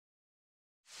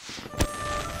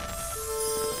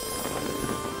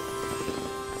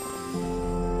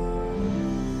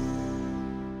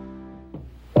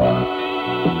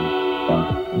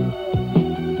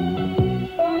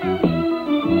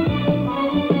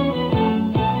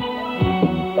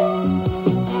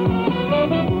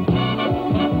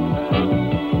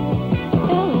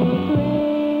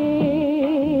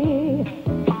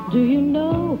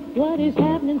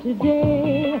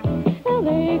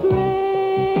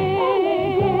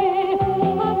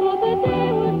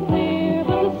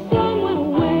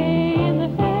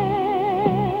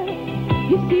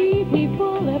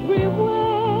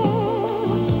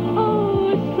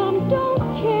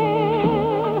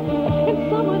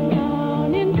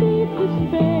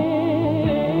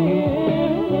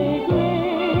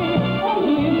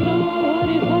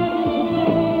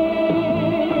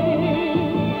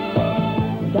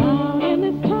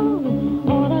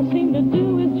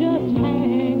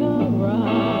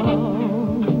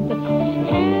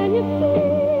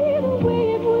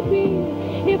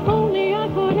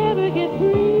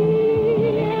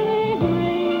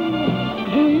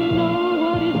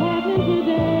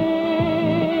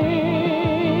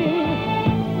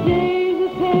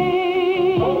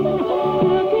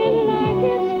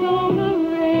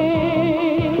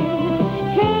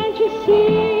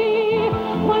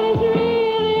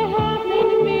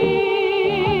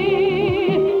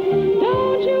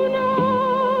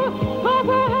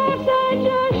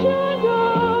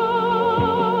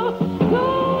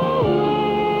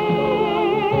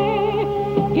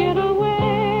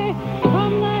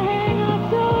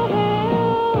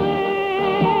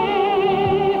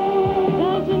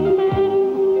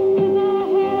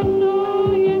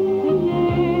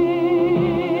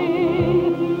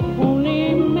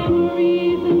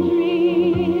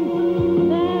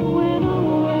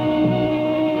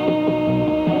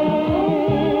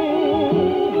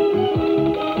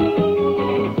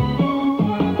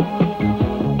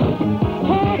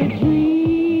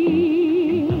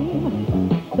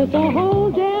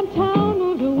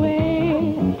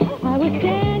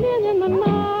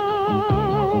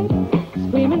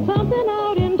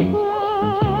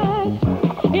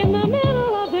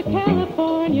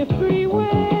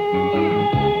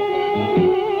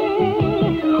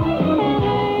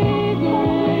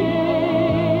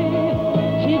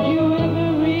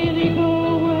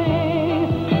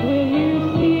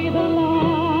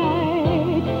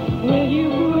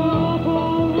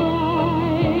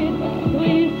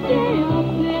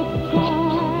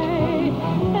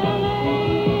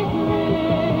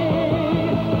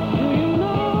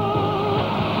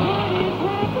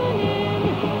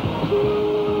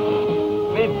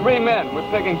3 men. We're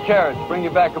picking carrots. Bring you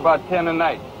back about 10 a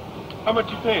night. How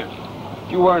much you paying?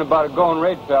 If you weren't about a going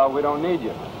rate, pal, we don't need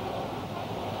you.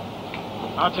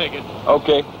 I'll take it.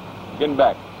 Okay. Getting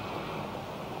back.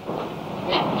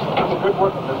 Good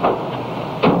work on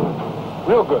this.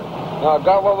 Real good. Now,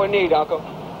 got what we need, Uncle.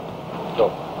 Go.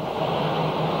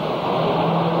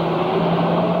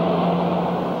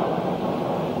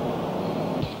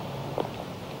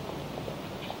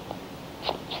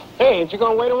 Hey, ain't you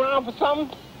gonna wait around for something?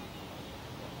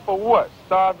 For what?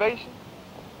 Starvation?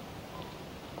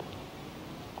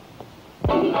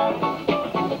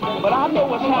 But I know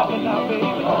what's happening now, baby.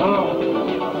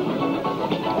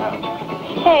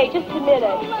 Hey, just a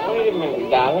minute. Wait a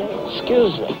minute, darling.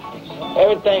 Excuse me.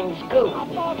 Everything's good.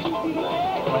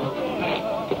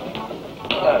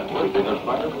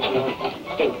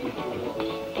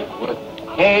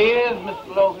 Here he is,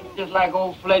 Mr. Logan, just like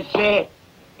old Fletch said.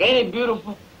 Ain't he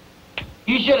beautiful?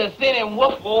 You should have seen him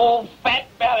whoop old fat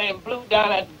belly and blue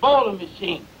down at the bowling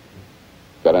machine.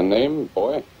 Got a name,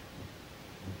 boy?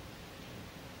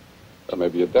 Or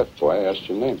maybe you're deaf, boy. I asked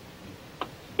your name.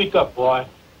 Speak up, boy.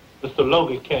 Mr.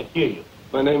 Logan can't hear you.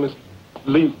 My name is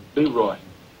Leroy.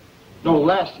 No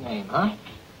last name, huh?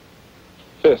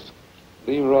 Fisk.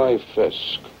 Leroy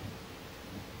Fisk.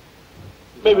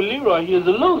 Maybe Leroy, he is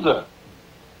a loser.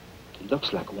 He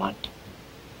looks like one.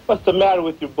 What's the matter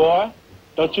with you, boy?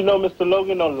 Don't you know Mr.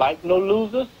 Logan don't like no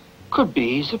losers? Could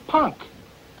be he's a punk.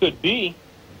 Could be.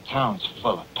 Town's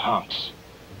full of punks.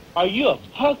 Are you a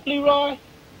punk, Leroy?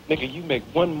 Nigga, you make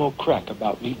one more crack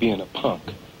about me being a punk,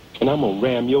 and I'm gonna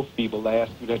ram your feeble ass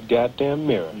through that goddamn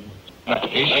mirror.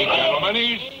 Easy, gentlemen,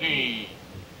 easy.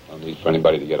 No need for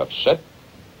anybody to get upset.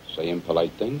 Say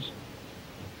impolite things.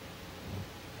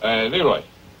 Leroy.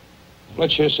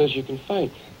 Fletch here says you can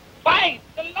fight. Fight!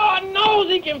 The Lord knows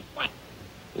he can fight.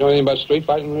 You know anything about street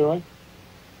fighting, Leroy?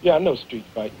 Yeah, I know street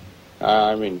fighting.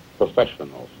 I mean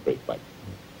professional street fighting.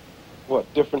 What,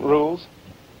 different rules?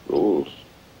 Rules?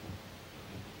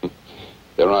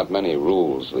 There aren't many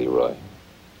rules, Leroy.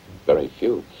 Very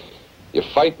few. You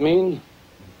fight mean,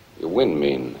 you win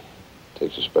mean.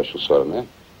 Takes a special sort of man.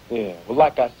 Yeah, well,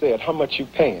 like I said, how much you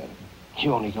paying?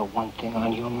 You only got one thing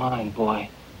on your mind, boy.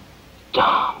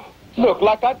 Dom. Look,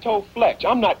 like I told Fletch,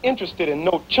 I'm not interested in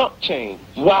no chump change.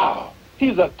 Wow,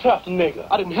 he's a tough nigga.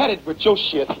 I done had it with your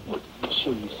shit. I'll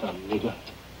show you something, nigga.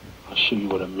 I'll show you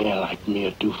what a man like me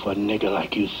will do for a nigga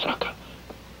like you, sucker.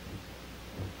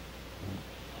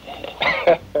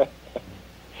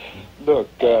 Look,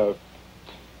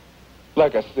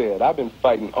 like I said, I've been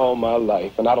fighting all my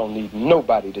life, and I don't need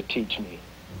nobody to teach me.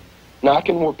 Now, I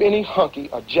can whoop any hunky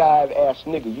or jive-ass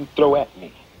nigga you throw at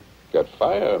me. Got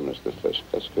fire, Mr. Fisk.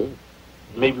 That's good.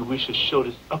 Maybe we should show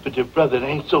this uppity brother it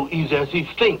ain't so easy as he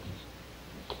thinks.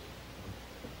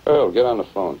 Earl, get on the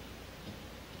phone.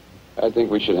 I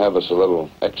think we should have us a little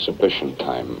exhibition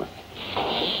time.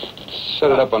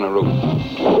 Set it up on the roof.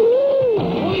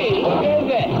 Wait, what is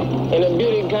that? In a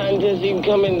beauty contest, he'd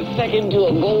come in second to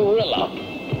a gorilla.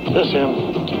 That's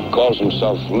him. Calls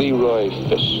himself Leroy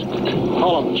Fisk.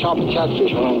 Call him chopped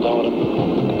catfish when I'm down with him.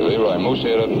 Leroy, Moose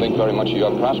here doesn't think very much of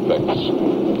your prospects.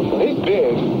 Well, he's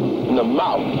big in the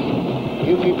mouth.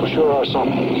 You people sure are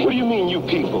something. What do you mean, you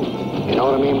people? You know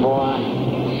what I mean, boy?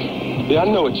 Yeah, I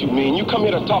know what you mean. You come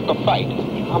here to talk a fight.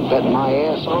 I'm betting my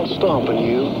ass on stomping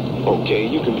you. Okay,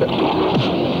 you can bet.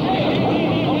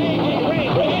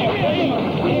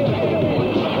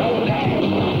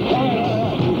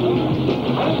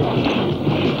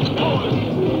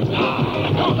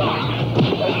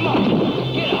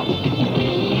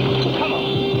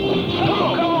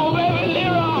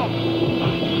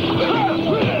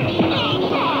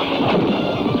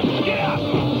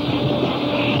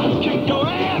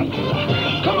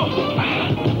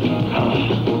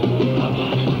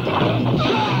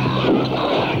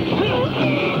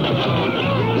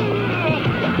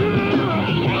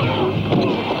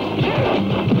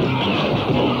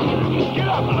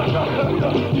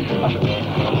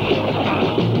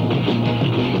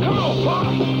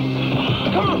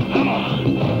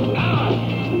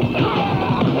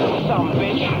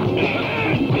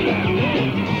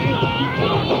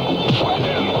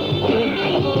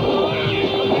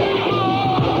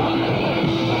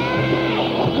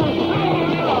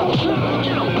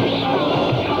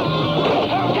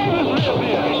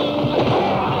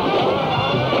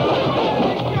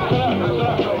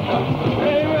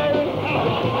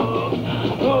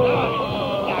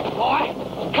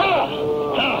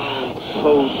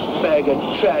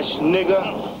 Trash nigga.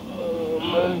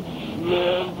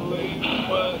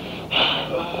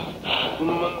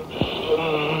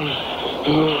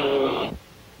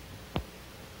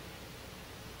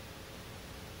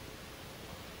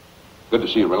 Good to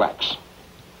see you relax.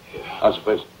 Yeah. How's the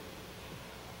place?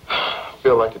 I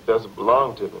feel like it doesn't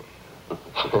belong to me.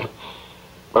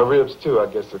 My ribs, too, I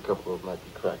guess a couple of them might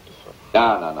be cracked or something.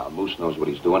 No. Moose knows what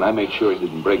he's doing. I made sure he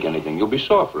didn't break anything. You'll be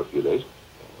sore for a few days.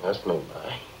 That's no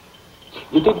lie.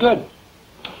 You did good.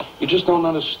 You just don't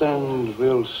understand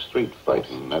real street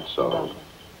fighting, that's all.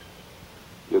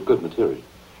 You're good material.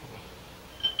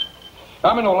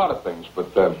 I know a lot of things,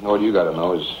 but all you gotta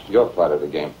know is your part of the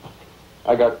game.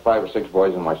 I got 5 or 6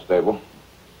 boys in my stable.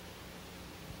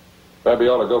 Maybe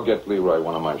you ought to go get Leroy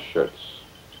one of my shirts.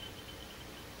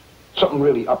 Something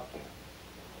really up there.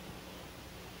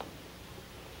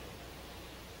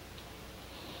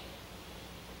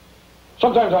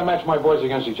 Sometimes I match my boys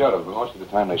against each other, but most of the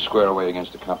time they square away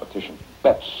against the competition.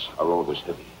 Bets are always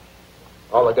heavy.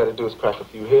 All I gotta do is crack a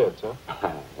few heads, huh?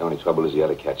 The only trouble is the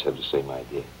other cats have the same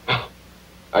idea.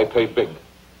 I pay big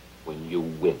when you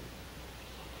win.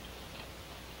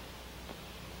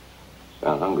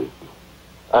 Sound hungry?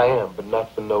 I am, but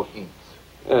not for no eats.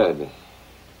 Good.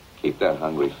 Keep that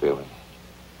hungry feeling.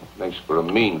 Makes for a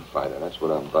mean fighter. That's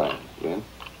what I'm buying. You in?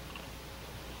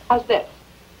 How's this?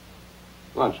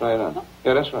 Come on, try it on.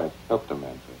 Yeah, that's right. Help the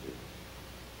man.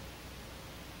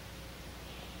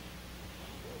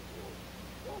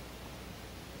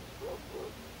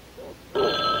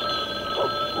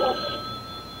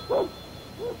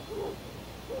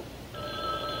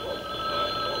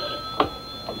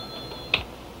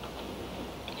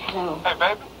 Hello. Hey,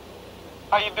 baby.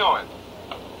 How you doing?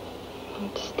 I'm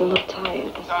just a little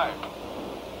tired. Tired.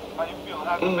 How you feeling?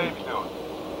 How's the baby doing?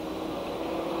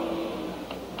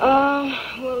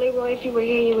 Well, Leroy, if you were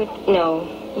here, you would know.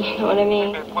 You know what I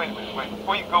mean? Wait a minute.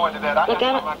 Before you go into that, I got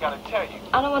something I gotta tell you.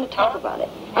 I don't want to talk about it.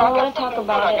 I don't want to talk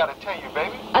about it. I gotta tell you,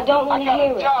 baby. I don't want to got a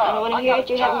hear it. job. I don't want to hear it.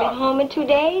 You haven't job. been home in 2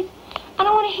 days. I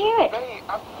don't want to hear it. Babe,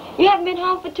 You haven't been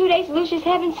home for 2 days. Lucius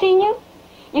haven't seen you.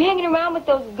 You're hanging around with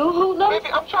those goo-hoo looks. baby,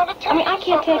 I'm trying to tell you. I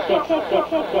can't take this.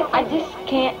 I just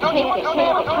can't take it.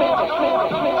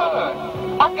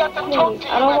 I got to talk to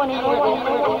you. I don't want to hear it.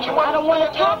 I don't want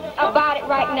to talk about it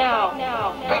right now.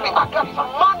 Baby, I got some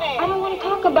money. I don't want to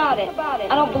talk about it.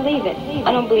 I don't believe it.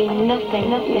 I don't believe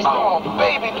nothing. Oh,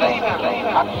 baby, listen.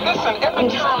 Listen, every I'm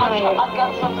just time tired. I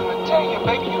got something to tell you,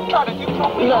 baby. You try to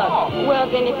throw me off. Look,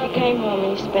 well then if you came home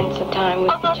and you spent some time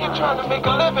with I'm not here trying to make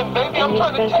a living, baby. And I'm you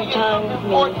trying to spend tell you some time something with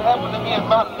me. important happened to me in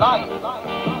my life.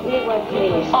 Leroy,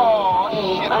 please. Oh,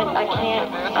 shit. I can't.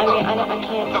 I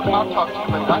can't Look, stand I'll it. talk to you,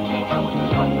 baby. I can't deal with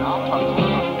this right now. I'll talk to you.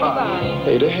 Bye.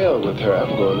 Hey, to hell with her.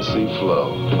 I'm going to see Flo.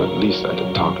 But at least I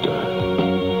can talk to her.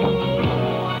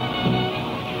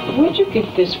 Where'd you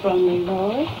get this from,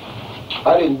 Leroy?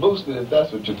 I didn't boost it, if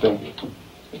that's what you're thinking.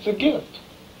 It's a gift.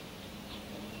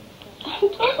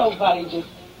 Don't nobody just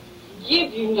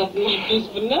give you nothing like this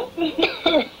for nothing.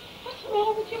 What's the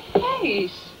matter with your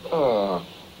face? Oh,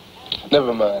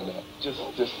 never mind that. Just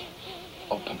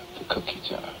open up the cookie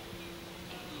jar.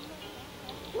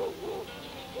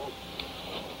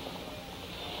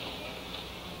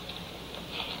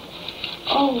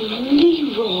 Oh,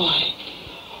 Leroy.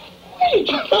 Where did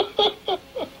you...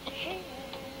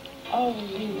 Oh,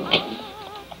 Leroy.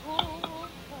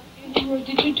 Leroy,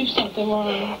 did you do something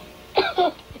wrong?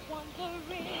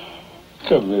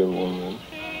 Come here, woman.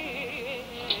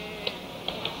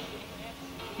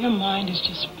 Your mind is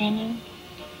just spinning.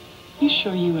 You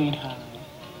sure you ain't high?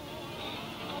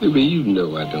 Baby, you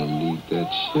know I don't need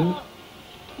that shit. Well,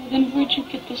 then where'd you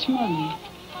get this money?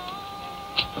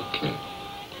 Okay.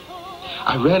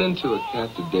 I ran into a cat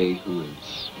today who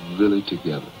is really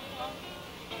together.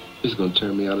 He's gonna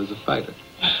turn me out as a fighter.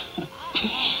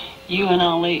 You and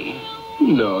Ali.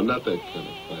 No, not that kind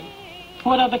of fight.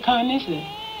 What other kind is it?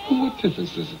 What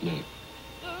difference does it make?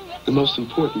 The most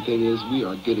important thing is we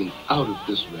are getting out of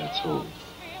this rat's hole.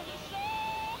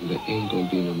 And there ain't gonna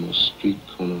be no more street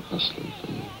corner hustling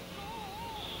for me.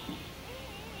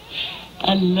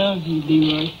 I love you,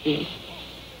 Leroy Fisk.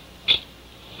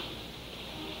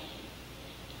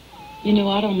 You know,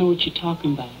 I don't know what you're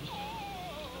talking about,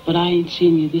 but I ain't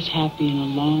seen you this happy in a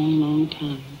long, long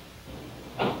time.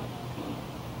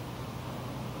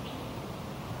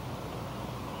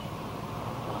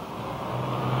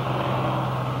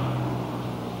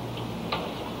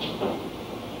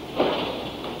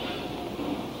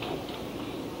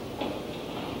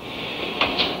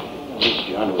 At least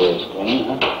your underwear's clean,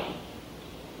 huh?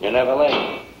 You're never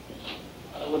late.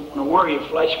 I wouldn't want to worry you,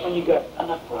 Flesh, when you got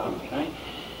enough problems, right?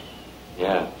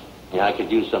 Yeah, I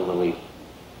could use some relief.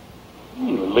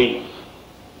 Relief?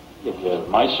 Give you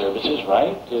my services,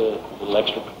 right? A little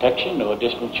extra protection, no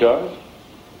additional charge.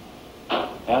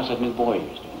 How's that new boy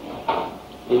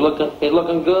you're doing? He's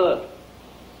looking good.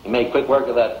 He made quick work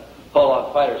of that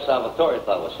Polo fighter Salvatore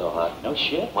thought was so hot. No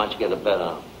shit. Why don't you get a bet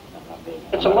on him?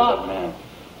 It's a lot, man.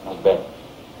 I'll bet.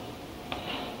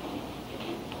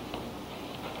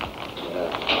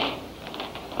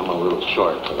 I'm a little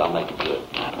short, but I'll make it good.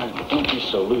 Don't be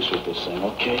so loose with this thing,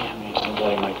 okay? I mean,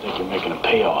 somebody might think you're making a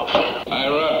payoff.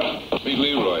 Ira, meet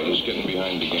Leroy. He's getting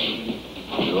behind the game.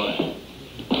 Leroy?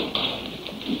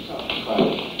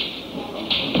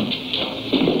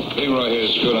 Leroy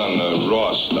here's good on the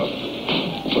raw stuff.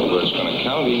 But where it's going to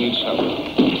count, he needs help.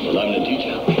 Well, I'm the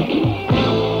detail.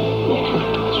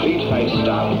 Street fights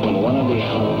stop when one of the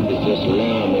animals is just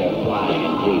laying there flying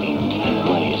and bleeding, and the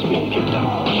money is being kicked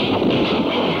out.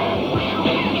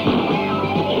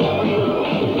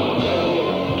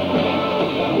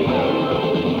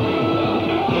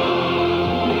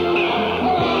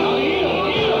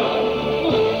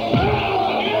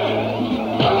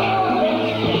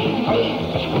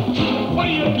 What are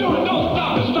you doing? Don't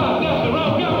stop it. Stop. That's the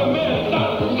wrong guy, man.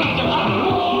 Stop.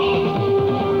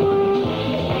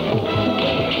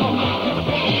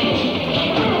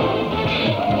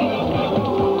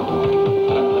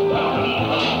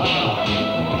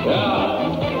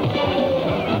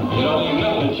 You don't leave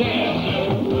nothing a chance.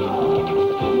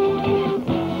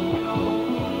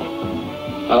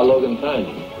 How'd Logan find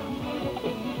you?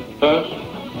 Huh?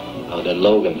 How did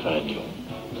Logan find you?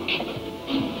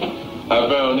 I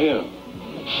found him.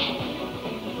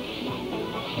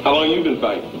 How long you been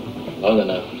fighting? Long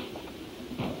enough.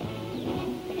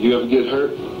 You ever get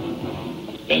hurt?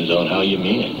 Depends on how you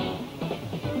mean it.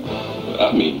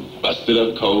 I mean, busted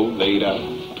up cold, laid out.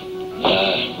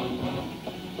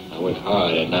 I work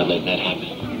hard at not letting that happen.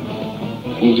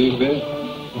 You dig that?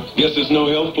 Guess there's no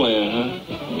health plan, huh?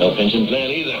 No pension plan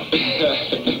either.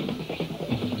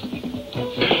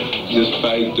 Just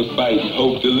fight to fight and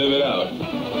hope to live it out.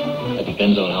 That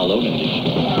depends on how Logan did.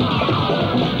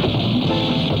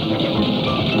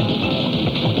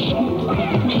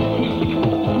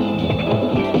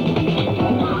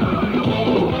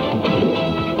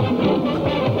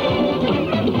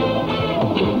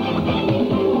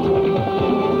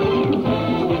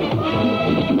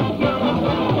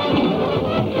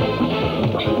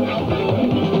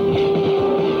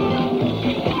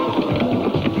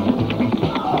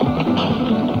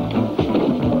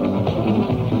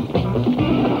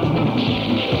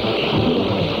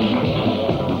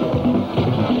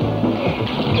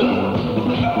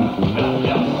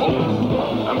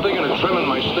 I'm thinking of trimming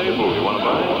my stable. You want to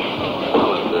buy it?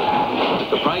 Well, if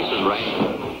the price is right,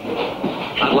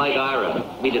 I'd like Ira,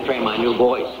 me to train my new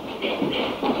boys.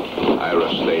 Ira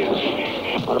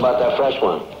stays. What about that fresh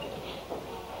one?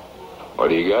 What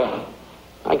do you got?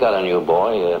 I got a new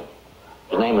boy.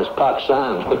 His name is Pak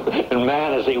San. And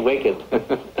man, is he wicked.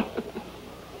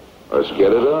 Let's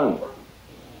get it on.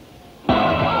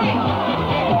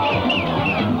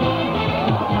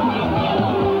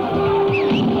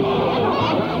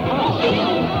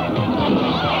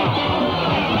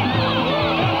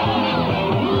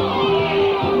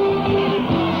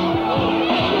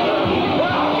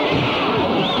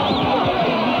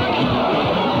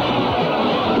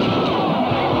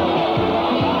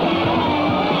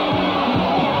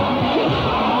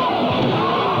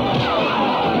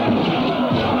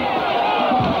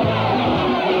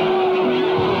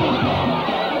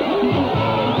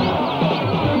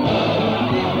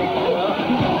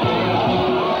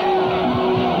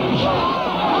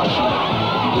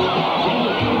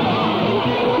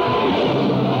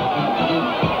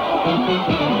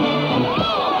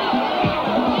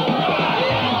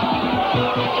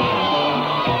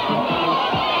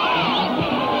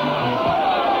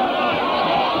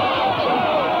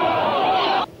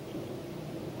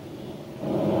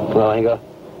 Well, Ingo,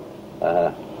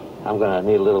 I'm going to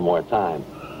need a little more time.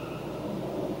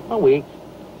 A week.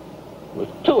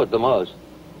 2 at the most.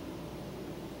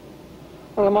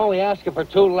 Well, I'm only asking for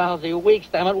 2 lousy weeks,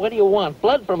 damn it. What do you want?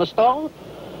 Blood from a stone?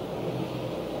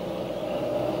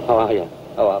 Oh, yeah.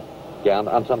 Oh, yeah,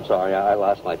 I'm sorry. I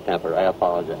lost my temper. I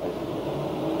apologize.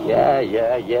 Yeah,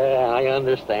 I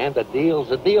understand. A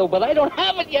deal's a deal, but I don't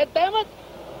have it yet, damn it.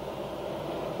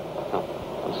 Oh,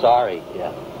 I'm sorry.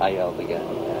 Yeah, I yelled again.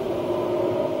 Yeah.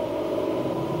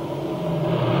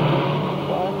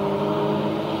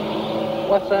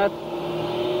 What's that?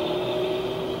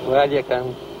 Well, you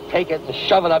can take it and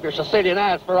shove it up your Sicilian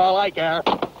ass for all I care.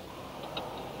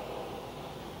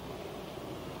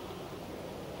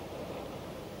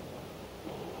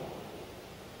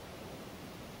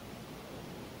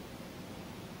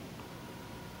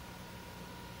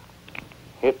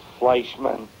 Hit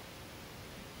Fleischman.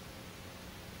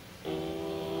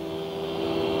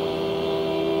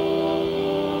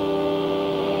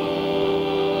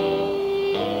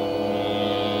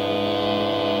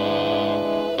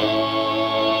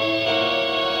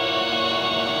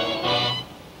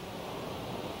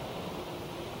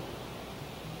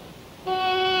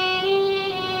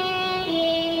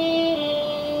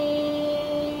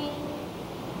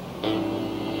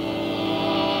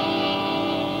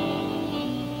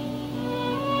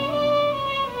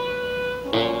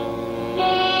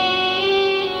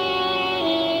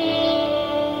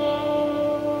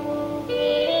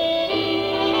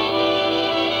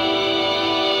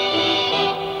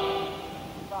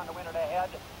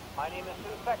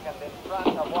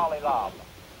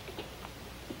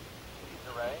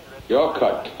 Your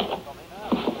cut.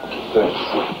 Thanks.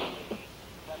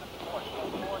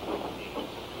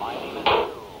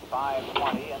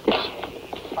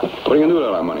 What are you gonna do with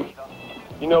all that money?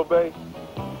 You know, babe,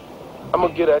 I'm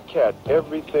gonna get that cat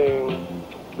everything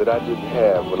that I didn't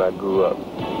have when I grew up.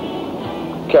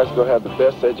 Cat's gonna have the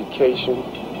best education.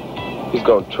 He's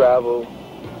gonna travel.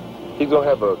 He's gonna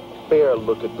have a fair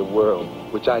look at the world,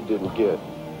 which I didn't get.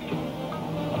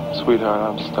 Sweetheart,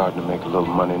 I'm starting to make a little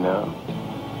money now.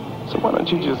 So why don't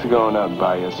you just go on out and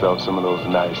buy yourself some of those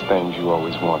nice things you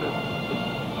always wanted?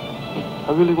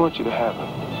 I really want you to have them.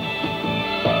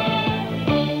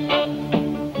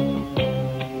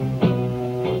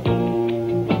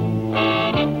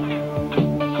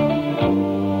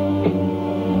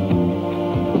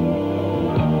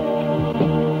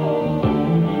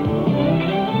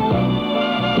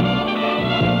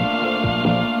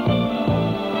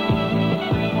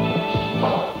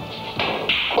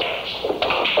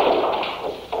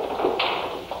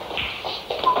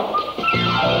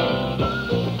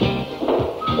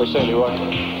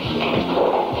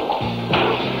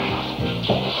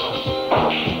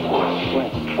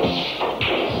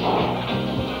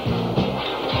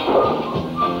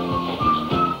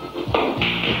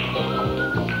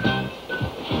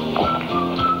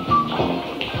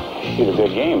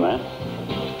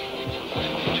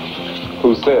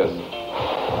 Who says?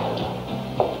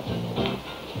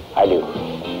 I do.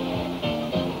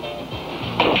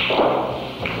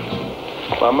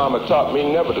 My mama taught me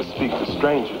never to speak to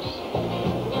strangers.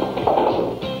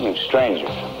 You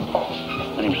strangers.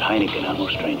 My name's Heineken. I'm no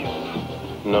stranger.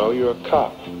 No, you're a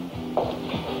cop.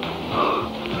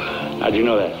 How'd you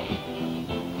know that?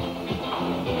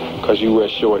 Because you wear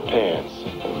short pants.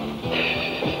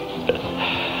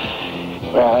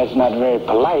 Well, that's not very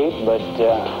polite, but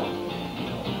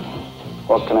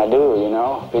what can I do, you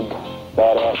know? Big,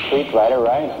 badass street fighter,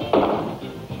 right?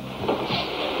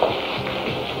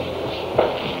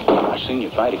 I've seen you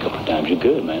fight a couple of times. You're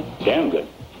good, man. Damn good.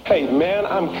 Hey, man,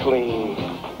 I'm clean.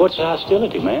 What's the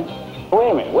hostility, man?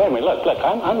 Wait a minute. Look,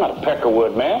 I'm not a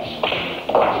Peckerwood, man.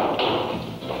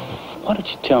 Why don't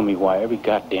you tell me why every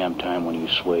goddamn time when you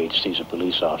swade sees a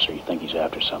police officer, you think he's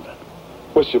after something?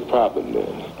 What's your problem,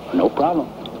 then? No problem.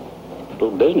 A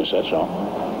little business, that's all.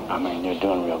 I mean, you're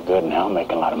doing real good now,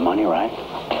 making a lot of money, right?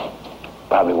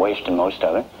 Probably wasting most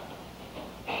of it.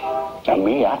 Now,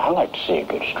 me, I like to see a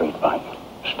good street fight,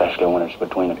 especially when it's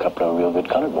between a couple of real good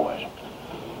colored boys.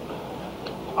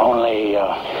 Only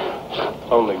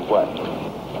what?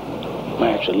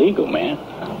 Man, it's illegal, man.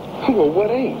 Well, what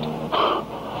ain't?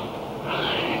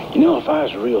 You know, if I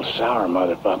was a real sour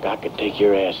motherfucker, I could take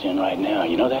your ass in right now.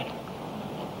 You know that?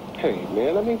 Hey,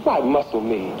 man, I mean, why muscle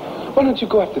me? Why don't you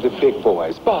go after the big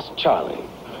boys, Boss Charlie?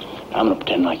 I'm gonna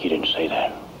pretend like you didn't say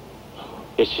that.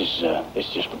 It's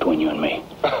just between you and me.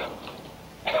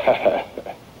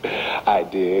 I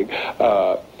dig.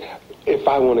 If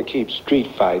I want to keep street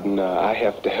fighting, I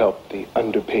have to help the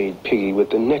underpaid piggy with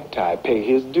the necktie pay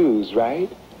his dues, right?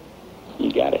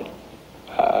 You got it.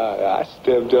 I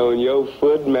stepped on your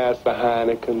foot, Master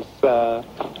Heineken, sir.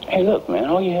 Hey, look, man,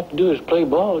 all you have to do is play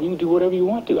ball. You can do whatever you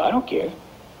want to. I don't care.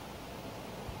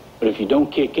 But if you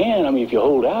don't kick in, I mean, if you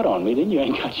hold out on me, then you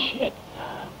ain't got shit.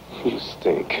 You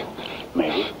stink.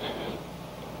 Maybe.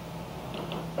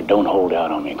 But don't hold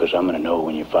out on me, because I'm going to know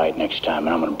when you fight next time,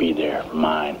 and I'm going to be there for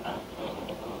mine.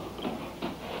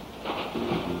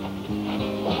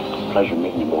 Pleasure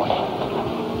meeting you, boy.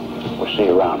 We'll see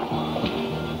you around.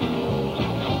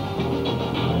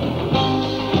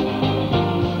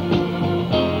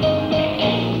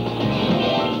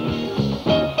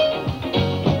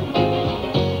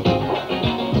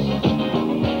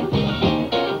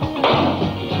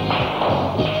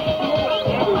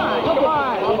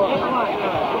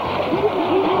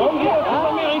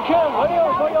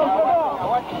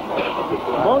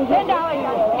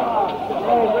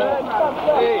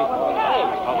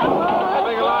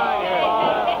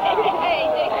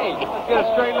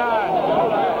 Straight line.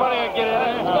 Everybody will get in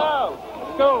there. Let's go.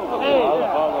 Let's go. Hey.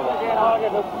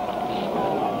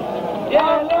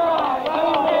 Yeah.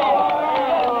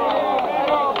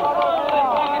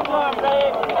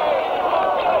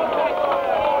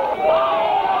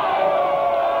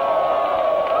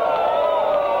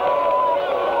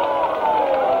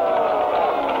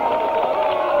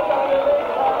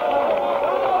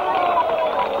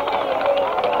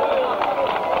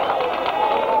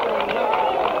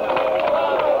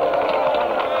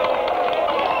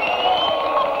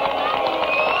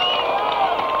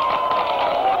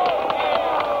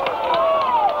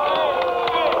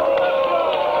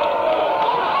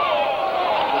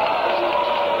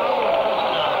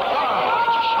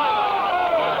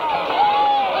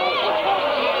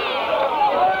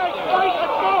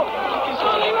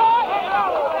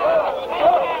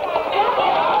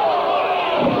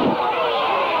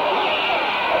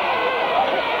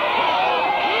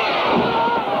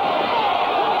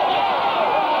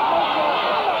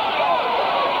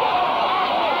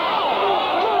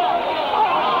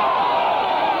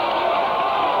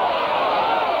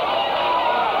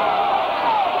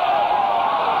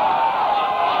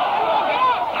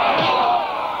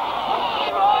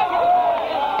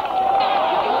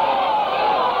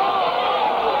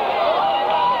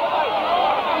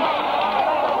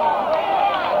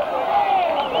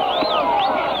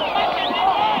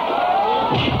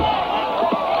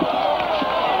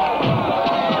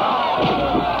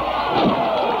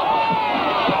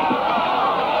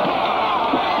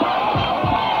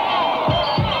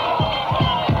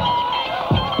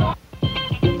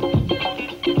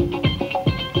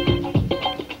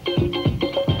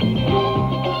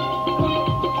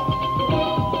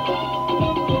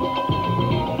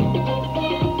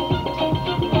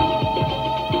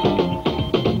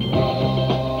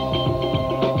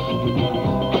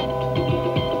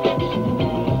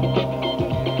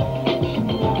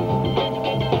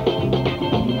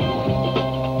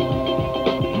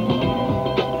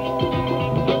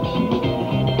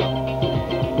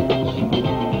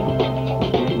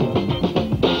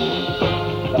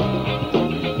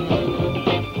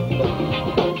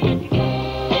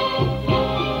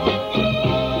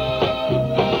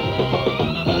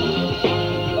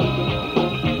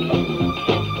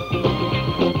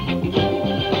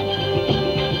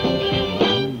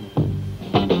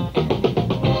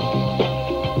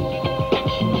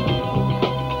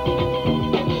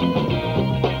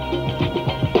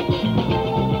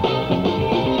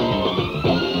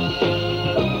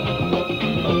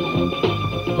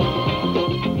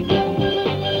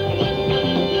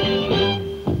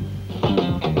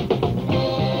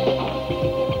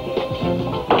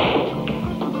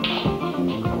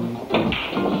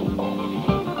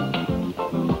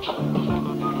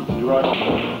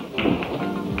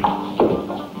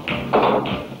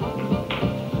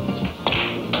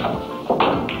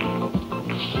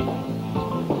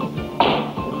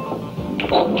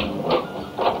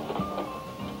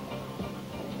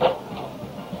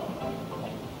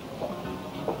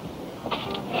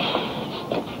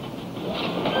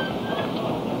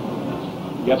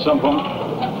 You got something for me?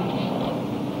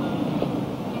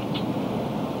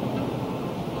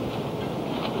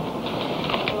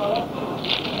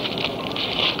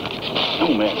 No,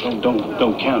 man,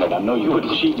 don't count it. I know you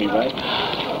wouldn't cheat me, right?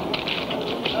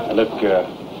 Now, look,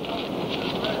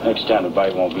 next time the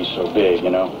bite won't be so big, you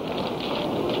know?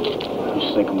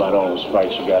 Just think about all those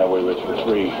fights you got away with for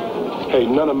free. Hey,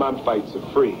 none of my fights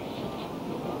are free.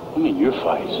 I mean your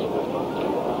fights.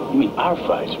 You mean our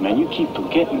fights, man. You keep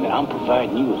forgetting that I'm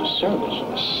providing you with a service.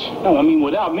 No, I mean,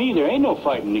 without me, there ain't no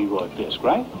fighting Leroy Fisk,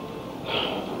 right?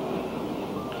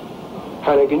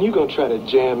 Hannigan, you gonna try to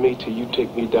jam me till you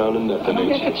take me down to nothing,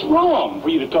 ain't you? It's wrong for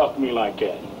you to talk to me like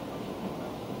that.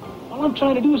 All I'm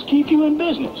trying to do is keep you in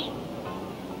business.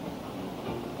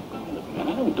 Look, man,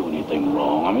 I don't do anything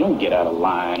wrong. I mean, don't get out of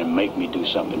line and make me do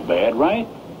something bad, right?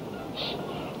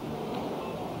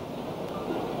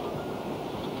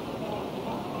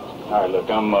 All right, look,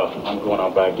 I'm going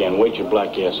on back in. Wait your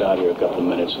black ass out here a couple of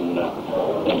minutes and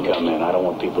then come in. I don't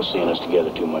want people seeing us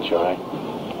together too much, all right?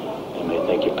 They may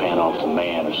think you're paying off the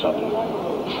man or something.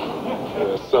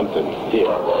 Something.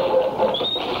 Yeah.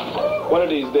 One of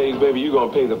these days, baby, you gonna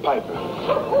pay the piper.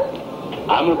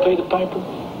 I'm gonna pay the piper?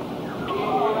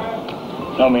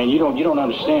 No, man, you don't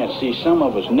understand. See, some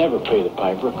of us never pay the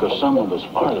piper because some of us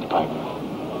are the piper.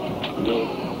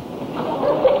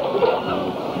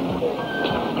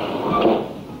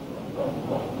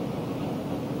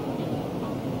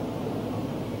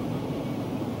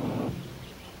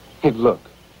 Hey, look,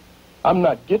 I'm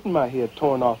not getting my head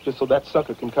torn off just so that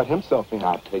sucker can cut himself in.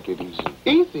 Now, take it easy.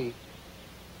 Easy?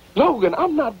 Logan,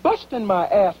 I'm not busting my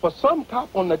ass for some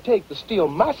cop on the take to steal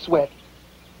my sweat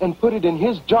and put it in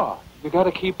his jar. You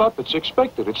gotta keep up. It's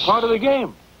expected. It's part of the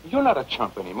game. You're not a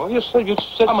chump anymore. You said I'm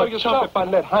so a yourself. chump if I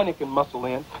let Heineken muscle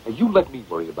in. And you let me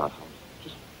worry about Heineken.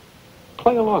 Just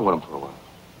play along with him for a while.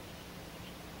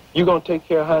 You gonna take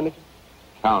care of Heineken?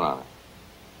 Count on it.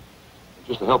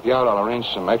 Just to help you out, I'll arrange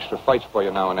some extra fights for you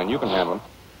now and then. You can handle them.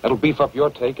 That'll beef up your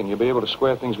take, and you'll be able to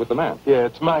square things with the man. Yeah,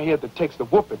 it's my head that takes the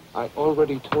whooping. I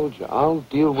already told you. I'll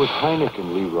deal with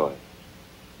Heineken, Leroy.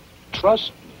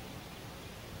 Trust me.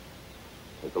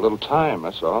 Take a little time,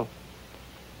 that's all.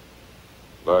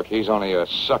 Look, he's only a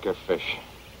sucker fish.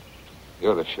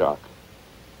 You're the shark.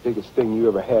 Biggest thing you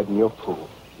ever had in your pool.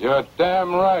 You're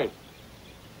damn right.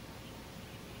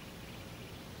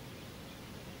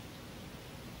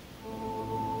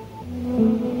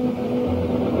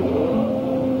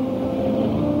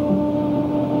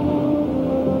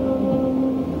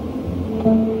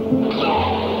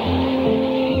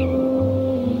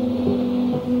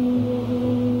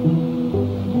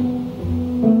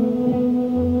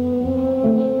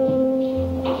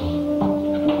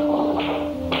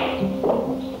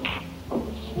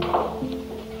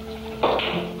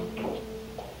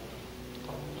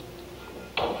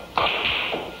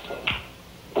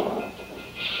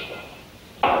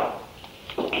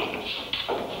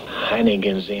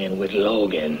 Hannigan's in with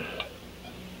Logan.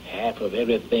 Half of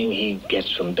everything he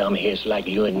gets from dumb hits like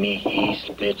you and me, he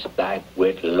splits back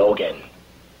with Logan.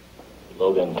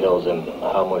 Logan tells him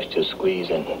how much to squeeze,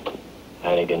 and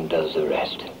Hannigan does the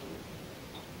rest.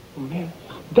 Oh, man,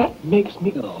 that makes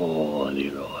me... Oh,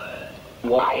 Leroy.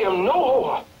 I am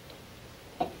no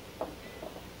whore.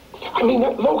 I mean,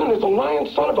 that Logan is a lying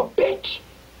son of a bitch.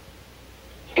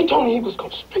 He told me he was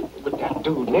going to straighten with that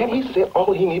dude, man. He said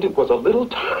all he needed was a little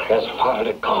time. That's part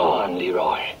of the con,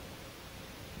 Leroy.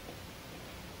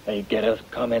 They get us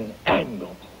coming and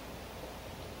go.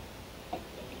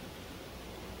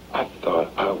 I thought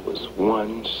I was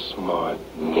one smart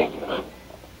nigga.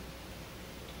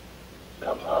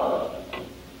 Come on.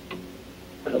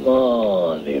 Come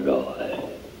on, Leroy.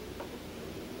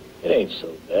 It ain't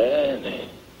so bad.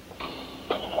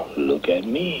 Look at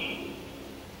me.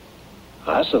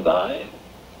 I survived.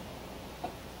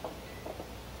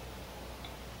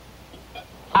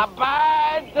 I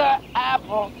bite the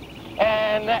apple,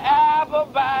 and the apple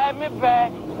bite me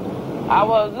back. I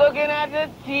was looking at the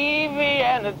TV,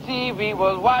 and the TV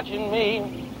was watching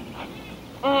me.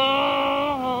 Hey,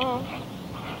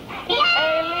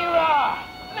 Leroy!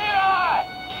 Leroy!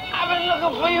 I've been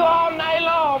looking for you all night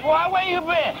long, boy. Where you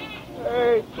been?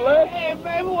 Hey, Fletch. Hey,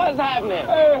 baby, what's happening?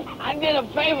 Hey. I did a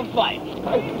favor for you.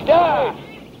 Yeah.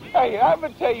 Hey, I'm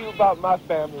gonna tell you about my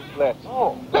family, Fletch.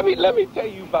 Oh. Let me tell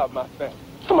you about my family.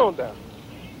 Come on down.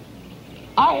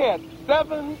 I had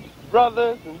 7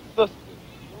 brothers and sisters.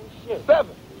 Oh, shit.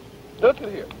 7. Look at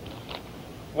here.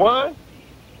 1,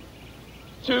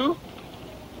 2,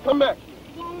 come back here.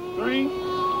 3,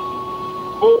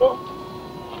 4.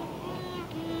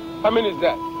 How many is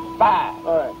that? 5.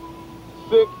 All right.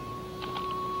 6.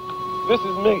 This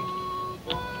is me.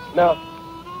 Now,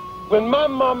 when my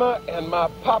mama and my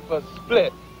papa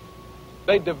split,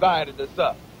 they divided us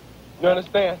up. You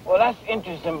understand? Well, that's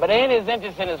interesting, but it ain't as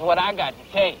interesting as what I got to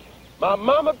tell you. My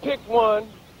mama picked one,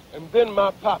 and then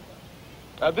my papa.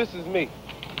 Now, this is me.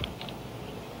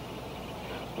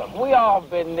 Look, we all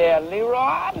been there, Leroy.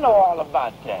 I know all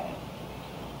about that.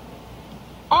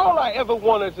 All I ever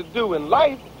wanted to do in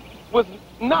life was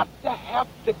not to have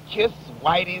to kiss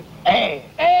Whitey's ass.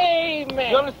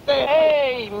 Amen. You understand?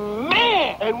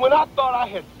 Amen. And when I thought I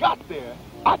had got there,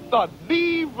 I thought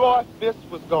Leroy Fisk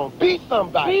was gonna be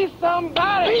somebody. Be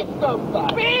somebody. Be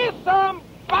somebody. Be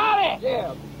somebody.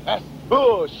 Yeah, that's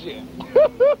bullshit.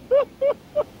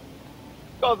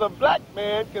 Because a black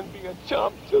man can be a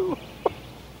chump, too.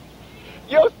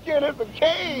 Your skin is a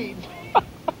cage.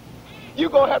 You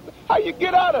gonna have to, how you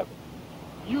get out of it?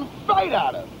 You fight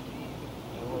out of it.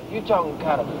 You talking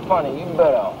kind of funny. You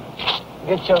better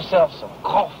get yourself some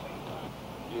coffee.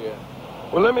 Yeah.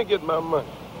 Well, let me get my money.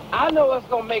 I know what's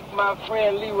gonna make my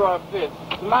friend Leroy Fisk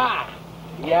smile.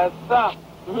 Yes, sir.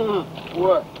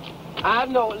 What? I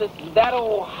know, listen, that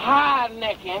old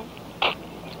high-necking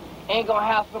ain't gonna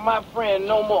hassle my friend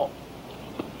no more.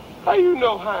 How you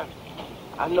know, Heinz?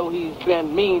 I know he's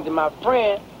been mean to my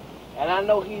friend, and I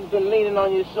know he's been leaning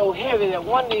on you so heavy that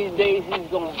one of these days he's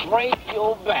gonna break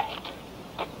your back.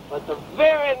 But the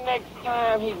very next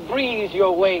time he breathes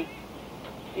your way,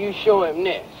 you show him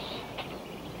this.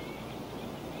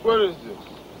 What is this?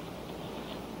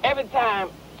 Every time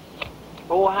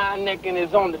old Highnecking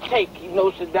is on the take, he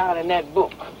notes it down in that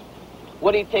book.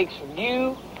 What he takes from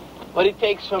you, what he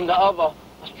takes from the other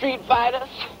street fighters,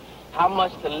 how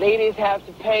much the ladies have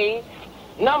to pay,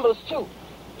 numbers too.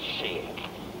 Shit.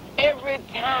 Every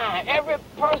time, every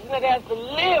person that has to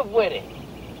live with it,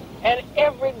 and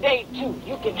every day too,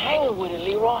 you can hang with it,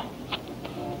 Leroy.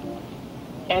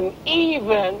 And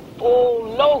even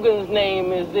old Logan's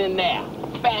name is in there,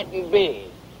 fat and big.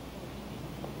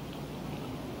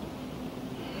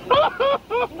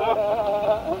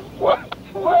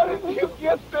 Where did you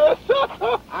get this?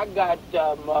 I got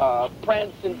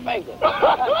prancing fingers.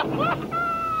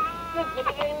 Listen,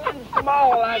 it ain't nothing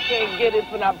small. I can't get it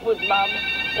when I put my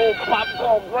old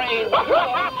popcorn brains.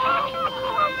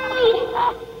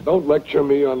 Don't lecture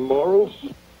me on morals.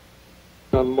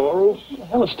 On morals? What the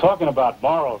hell is talking about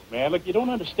morals, man? Look, you don't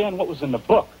understand what was in the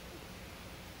book.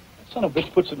 That son of a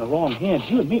bitch puts it in the wrong hands.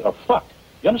 You and me are fucked.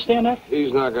 You understand that?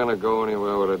 He's not going to go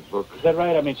anywhere with that book. Is that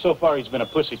right? I mean, so far he's been a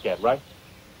pussycat, right?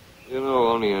 You know,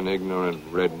 only an ignorant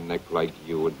redneck like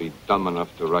you would be dumb enough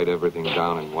to write everything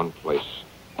down in one place.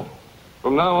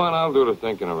 From now on, I'll do the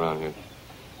thinking around here.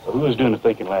 Well, who was doing the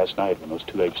thinking last night when those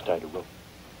 2 eggs tied a rope?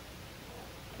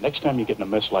 Next time you get in a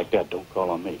mess like that, don't call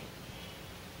on me.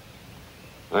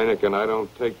 Heineken, I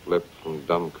don't take lip from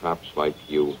dumb cops like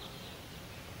you.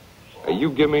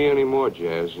 You give me any more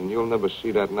jazz, and you'll never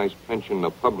see that nice pension the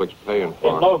public's paying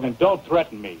for. Hey, Logan, don't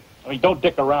threaten me. I mean, don't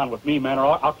dick around with me, man,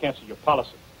 or I'll cancel your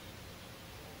policy.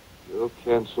 You'll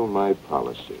cancel my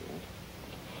policy,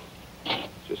 huh?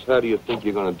 Just how do you think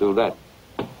you're going to do that?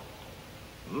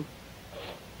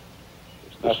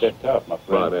 It's not that tough, my friend.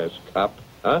 Smart-ass cop,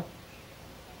 huh?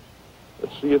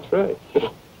 Let's see you try.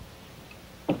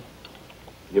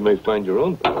 You may find your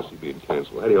own policy being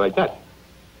canceled. How do you like that?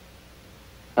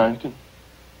 Heineken,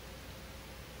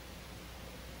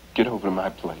 get over to my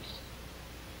place.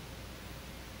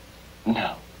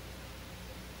 Now.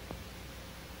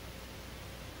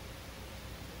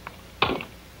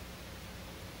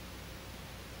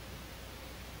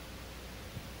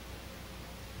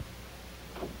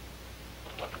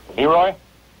 Leroy?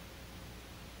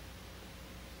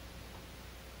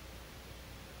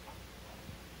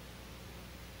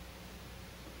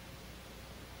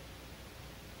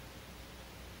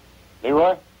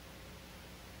 Leroy?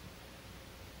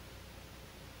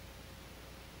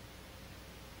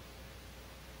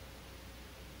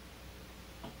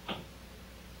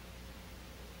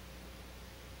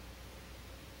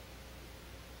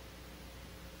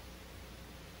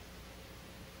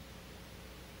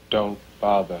 Don't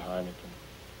bother, Heineken.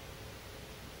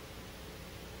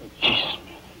 Oh, Jesus,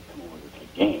 man. Come over to play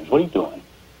games. What are you doing?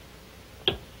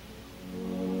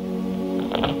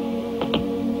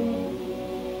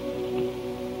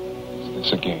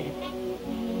 It's a game.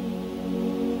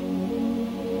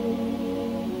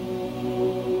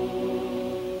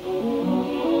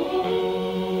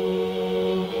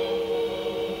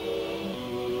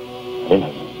 didn't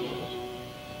I?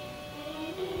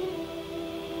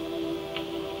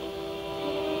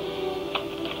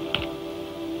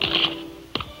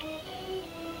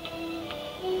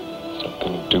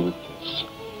 Something to do with this.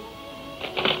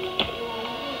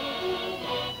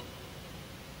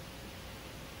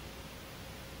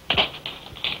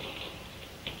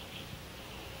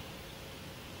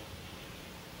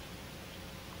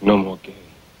 No more games.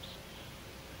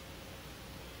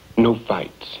 No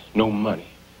fights. No money.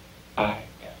 I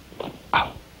am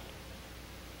out.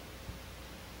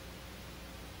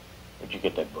 Where'd you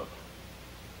get that book?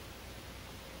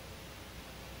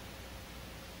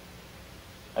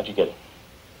 How'd you get it?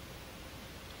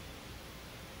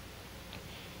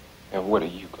 And what are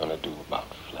you gonna do about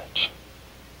Fletch?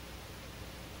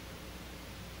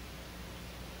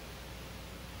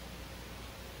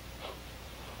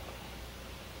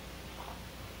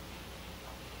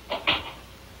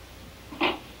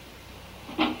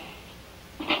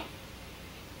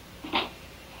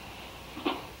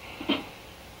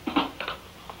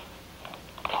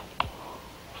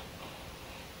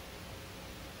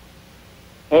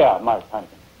 Yeah, Mike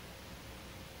Heineken.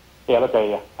 Yeah, look,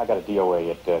 I got a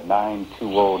DOA at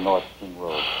 920 North King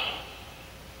Road.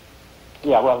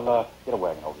 Yeah, well, get a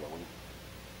wagon over here, will you?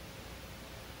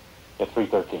 At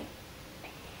 313.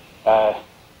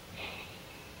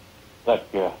 Look,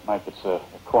 Mike, it's a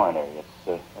coronary.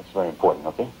 It's very important,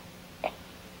 okay? You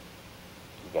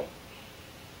got it.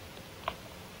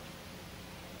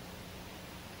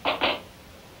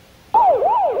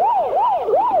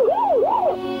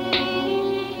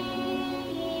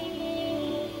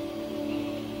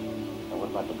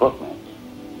 The book, man.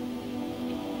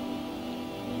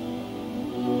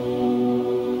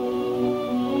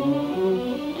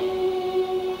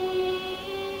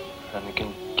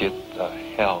 Hannigan, get the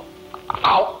hell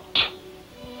out.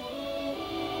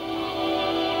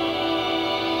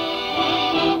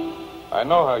 I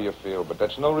know how you feel, but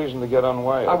that's no reason to get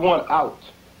unwired. I want out.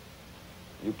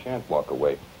 You can't walk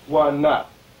away. Why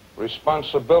not?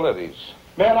 Responsibilities.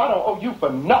 Man, I don't owe you for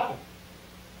nothing.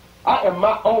 I am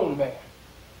my own man.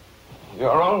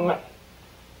 Your own man.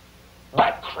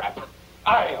 That crap.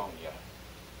 I own you.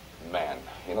 Man,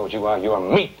 you know what you are? You're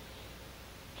meat.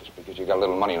 Just because you got a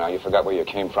little money now, you forgot where you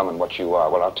came from and what you are.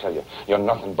 Well, I'll tell you, you're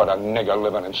nothing but a nigger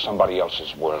living in somebody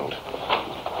else's world.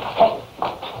 Hold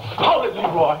it,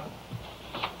 Leroy.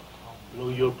 Blow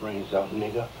your brains out,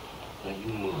 nigga. Now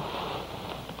you move.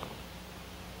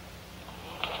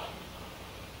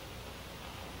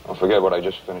 Don't forget what I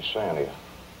just finished saying to you.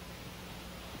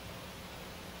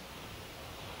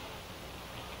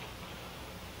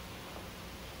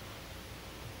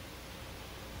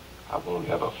 I won't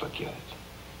ever forget it.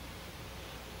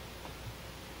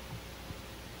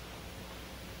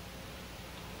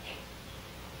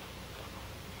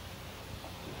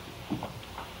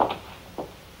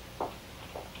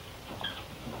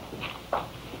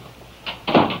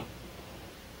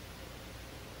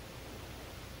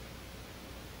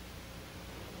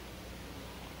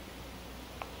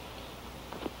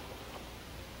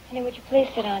 Honey, would you please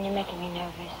sit down? You're making me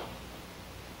nervous.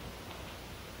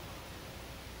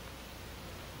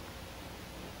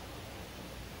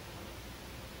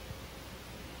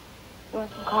 You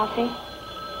want some coffee?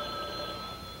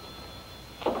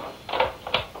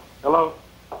 Hello?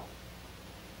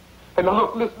 Hey, now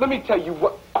look, listen, let me tell you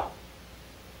what...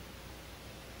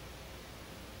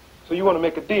 So you want to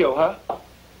make a deal, huh?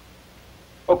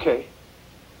 Okay.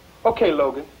 Okay,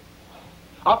 Logan.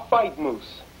 I'll fight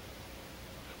Moose.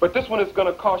 But this one is going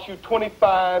to cost you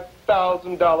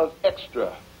 $25,000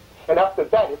 extra. And after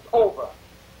that, it's over.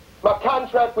 My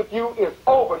contract with you is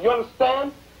over. You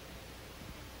understand?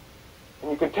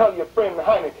 And you can tell your friend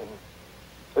Heineken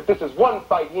that this is one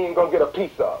fight he ain't going to get a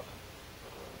piece of.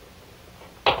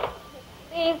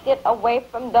 Please get away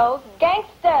from those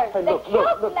gangsters. Hey, look,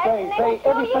 Kaye,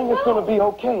 everything is going to be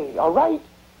okay, all right?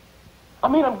 I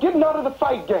mean, I'm getting out of the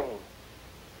fight game.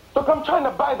 Look, I'm trying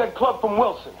to buy that club from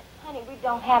Wilson. Honey, we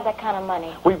don't have that kind of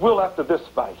money. We will after this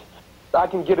fight. I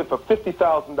can get it for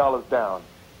 $50,000 down.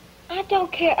 I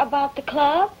don't care about the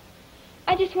club.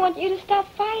 I just want you to stop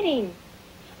fighting.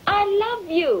 I love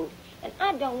you, and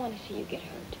I don't want to see you get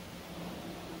hurt.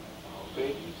 Oh,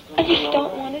 baby, I just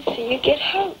don't want to see you get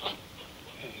hurt.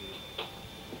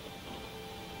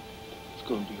 It's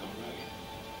gonna be all right.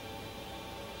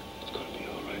 It's gonna be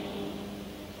all right.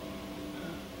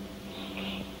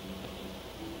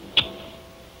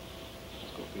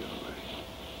 It's gonna be all right. It's gonna be all right.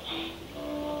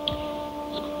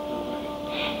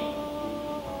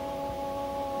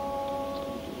 It's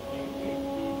gonna be all right, baby.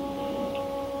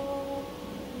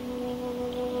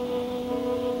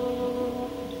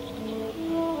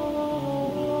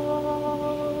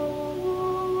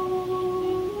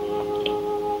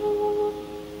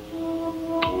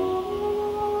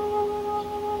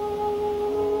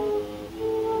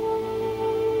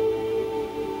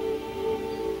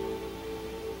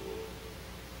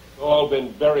 all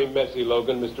been very messy,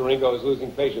 Logan. Mr. Ringo is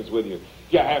losing patience with you.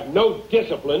 You have no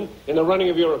discipline in the running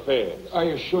of your affairs. I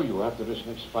assure you, after this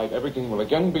next fight, everything will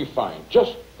again be fine,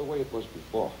 just the way it was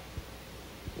before.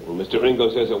 Well, Mr.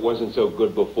 Ringo says it wasn't so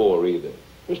good before, either.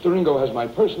 Mr. Ringo has my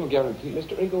personal guarantee.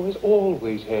 Mr. Ringo has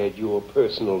always had your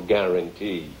personal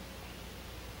guarantee.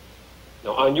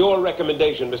 Now, on your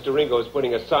recommendation, Mr. Ringo is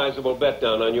putting a sizable bet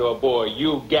down on your boy.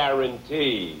 You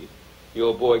guarantee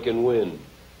your boy can win.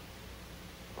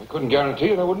 I couldn't guarantee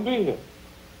it, I wouldn't be here.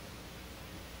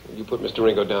 You put Mr.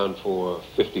 Ringo down for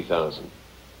 $50,000.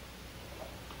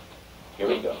 Here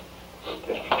we go. Just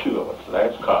the two of us.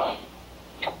 Last card.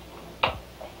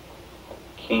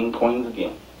 King, queens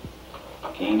again.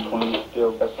 King, queen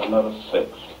still got another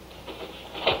 6.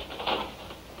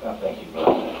 Oh, thank you,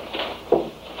 brother.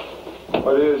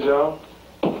 What is, y'all?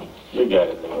 You got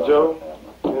it, Leroy. Joe?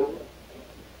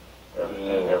 Everything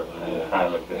is.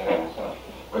 Trying to make this hand.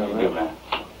 What you do, man?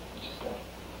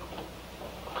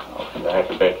 Okay, I have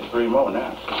to bet you 3 more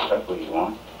now. That's what you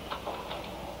want.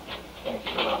 Thank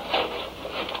you.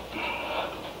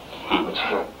 What's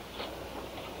good?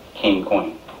 King,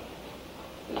 queen.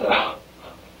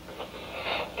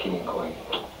 King, queen.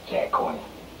 Jack, queen.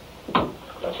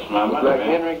 That's my money, Black man.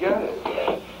 Henry got it.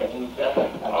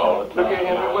 All the time. Look at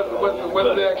Henry, what's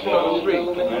the action on the street?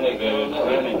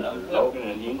 Logan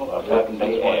and Ingle are betting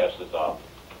their asses off.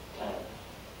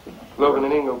 Logan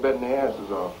and Ingle betting their asses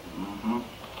off. Mm-hmm.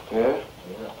 Yeah?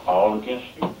 All against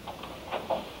you.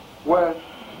 What?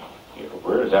 Yeah, the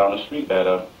word is out on the street that,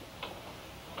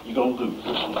 you're gonna lose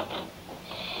this one.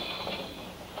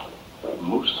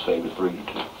 Moose is favored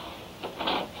 3-2.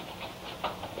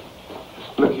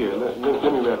 Look here, let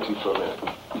me rap to you for a minute.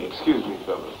 Excuse me,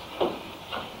 fellas.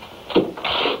 You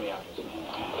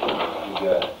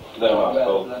got it.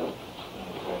 No,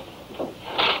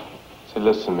 Say,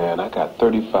 listen, man, I got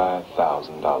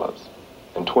 $35,000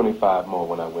 and 25 more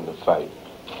when I win the fight.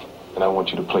 And I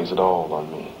want you to place it all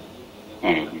on me.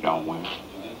 And if you don't win,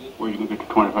 where you gonna get the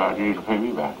 25 years to pay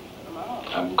me back?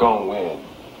 I'm gonna win.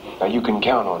 Now you can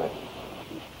count on it.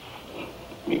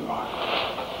 Leroy,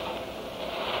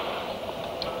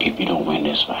 if you don't win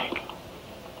this fight,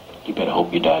 you better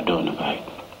hope you die during the fight.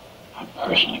 I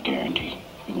personally guarantee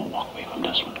you won't walk away from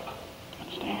this one.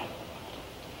 Understand?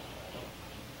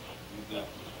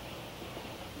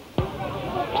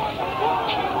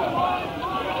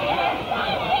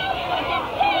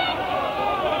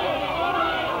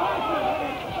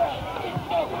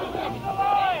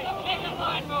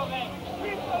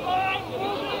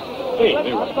 Hey,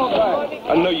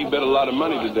 I know you bet a lot of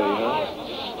money today, huh?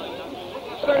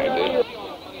 I did.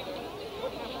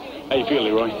 How you feel,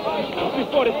 Leroy?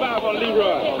 45 on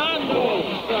Leroy.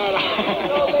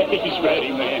 He's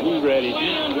ready, man. He's ready.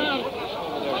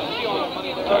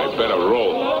 I better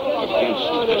roll. Against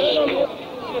this.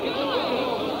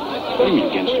 What do you mean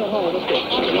against it?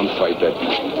 It's one fight that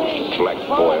black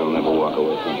boy will never walk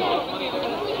away from.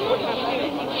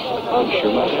 You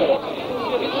sure about that?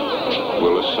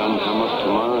 Will the sun come up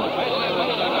tomorrow?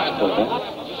 What's that?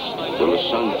 Will the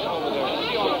sun...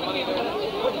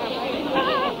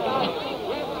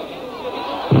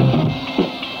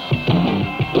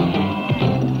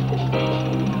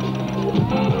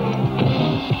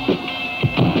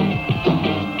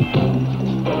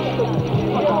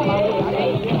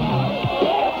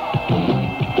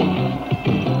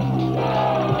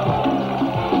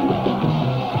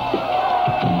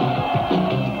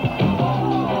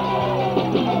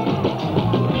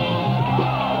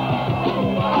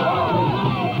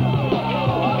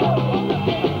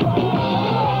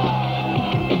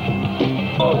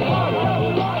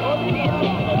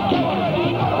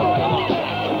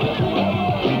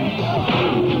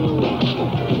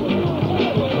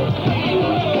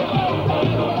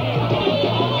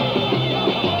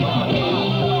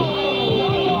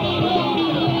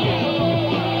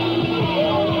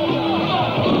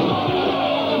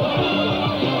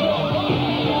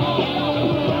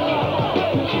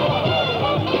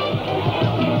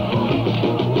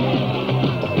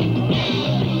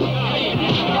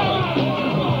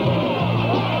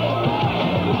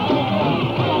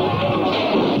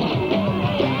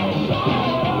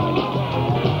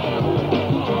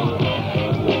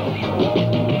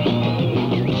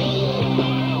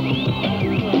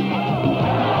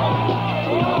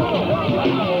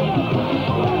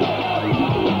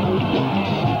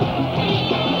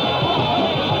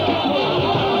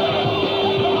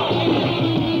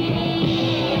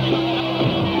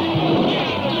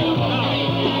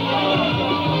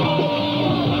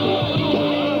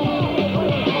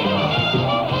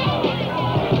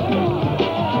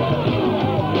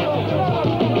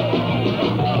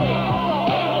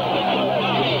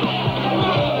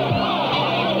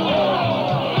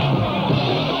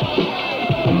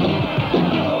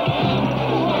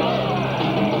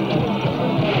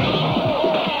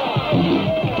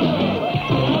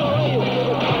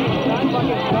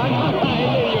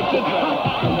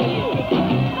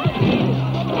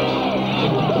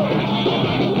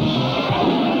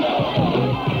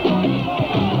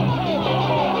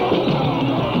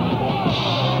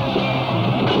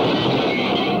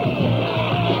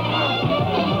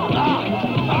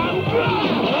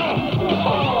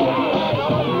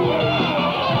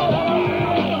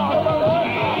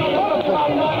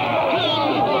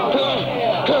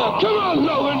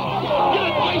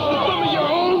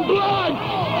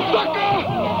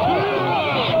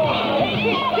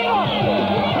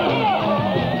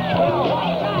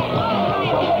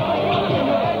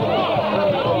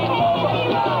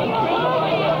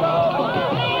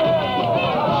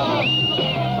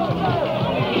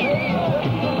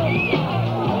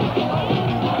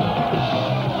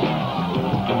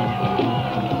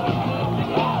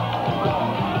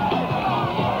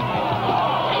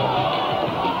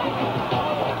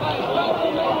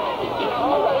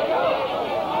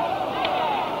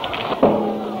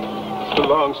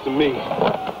 belongs to me.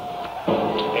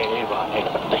 Hey, Leroy, hey,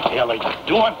 what the hell are you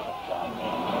doing?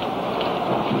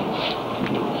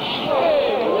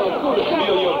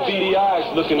 Feel your beady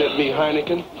eyes looking at me,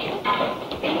 Heineken.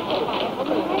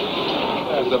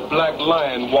 There's a black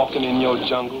lion walking in your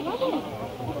jungle.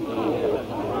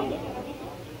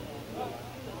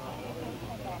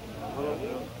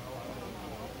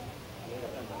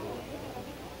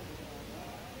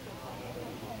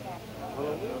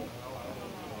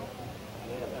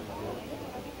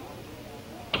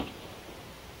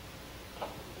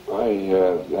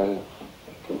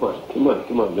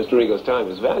 Come on. Mr. Ringo's time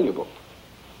is valuable.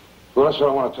 Well, that's what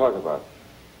I want to talk about.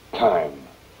 Time.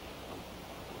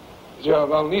 Yeah,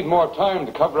 I'll need more time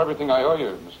to cover everything I owe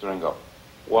you, Mr. Ringo.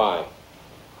 Why?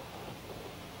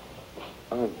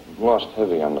 I've lost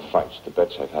heavy on the fights. The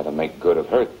bets I've had to make good have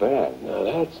hurt bad. No,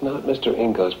 that's not Mr.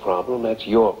 Ingo's problem. That's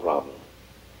your problem.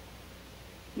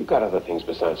 You've got other things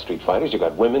besides street fighters. You've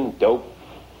got women, dope,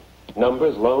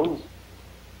 numbers, loans.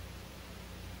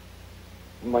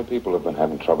 My people have been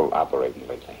having trouble operating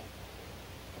lately.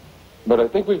 But I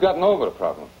think we've gotten over the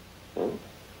problem.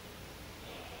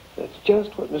 That's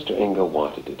just what Mr. Ingo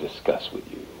wanted to discuss with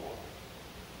you.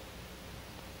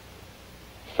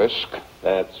 Fisk?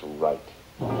 That's right.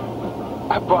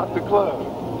 I bought the club.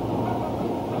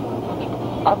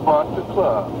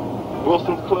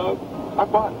 Wilson's club, I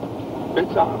bought it.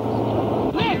 It's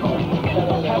ours.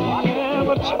 Have you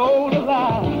ever told a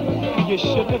lie you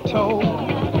should have told?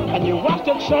 And you watch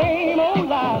that same old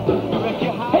lie.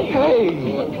 Hey!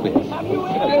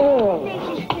 Yeah.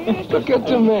 Look at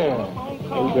the man.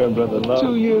 How you doing, Brother Lawson?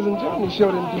 2 years in Germany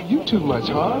sure didn't do you too much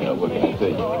harm. Yeah, what can I tell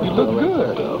you? You look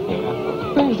good.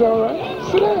 Things all right.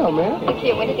 Sit down, man. Look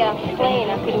here, when he got off the plane,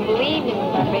 I couldn't believe it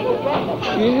was my baby brother.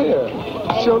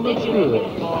 Yeah, sure looks good.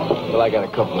 Well, I got a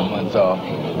couple of months off.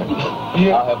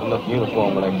 Yeah. I'll have enough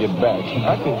uniform when I get back.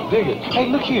 I can dig it. Hey,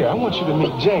 look here. I want you to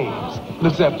meet James.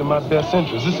 Looks after my best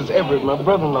interests. This is Everett, my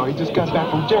brother-in-law. He just got back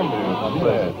from Germany. I'm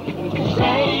glad.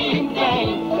 Same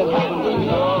thing that happened to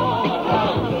you.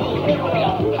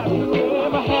 Have you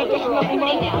ever had just enough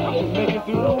money to make it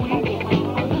through the week?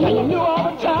 And you knew all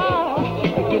the time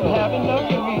you didn't have enough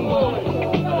to eat.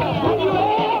 Have you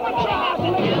ever tried to...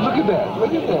 Look at that.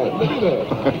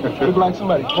 Look like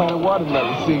somebody planted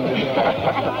watermelon seed in there.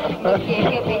 Look here,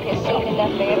 he'll be here soon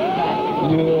enough for everybody.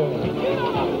 Yeah.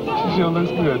 She sure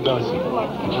looks good, don't she?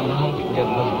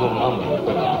 Getting those good numbers.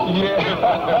 Yeah.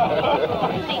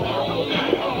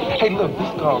 Hey, look,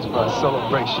 this calls for a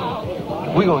celebration.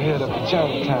 We're going to head up to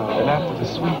Chinatown, and after the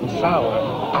sweet and sour,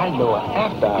 I know an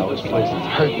after-hours place is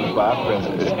hurting for our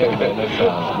presence. Hey, man, that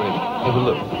sounds great. Hey, but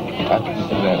look, after you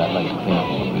do that, I'd like to clean up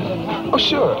a little bit. Oh,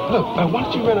 sure. Look, why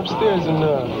don't you run upstairs and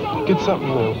get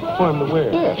something for him to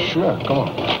wear? Yeah, sure. Come on.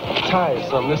 Tie or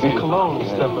something. There's some cologne and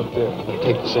stuff up there.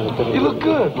 Take the center. You look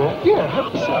good, man. Yeah,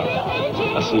 help yourself.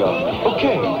 I'll see y'all.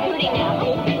 Okay.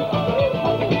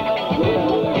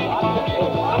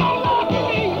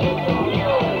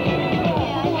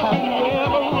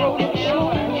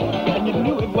 And you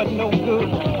knew it wasn't no good.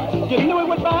 You knew it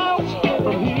would bounce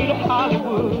from here to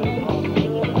Hollywood.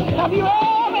 Have you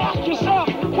ever asked yourself,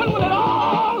 when will it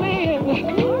all end?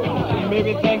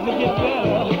 Maybe things will get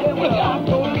better without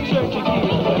going to church again.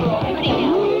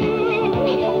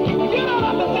 You don't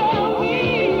have to tell me,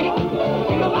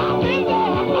 'cause I've been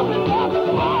there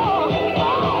before.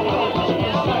 It's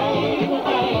the same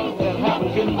thing that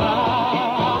happens in my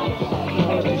house.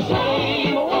 It's the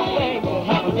same old thing that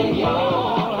happens in your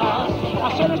house. I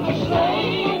said it's the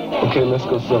same thing. Okay, let's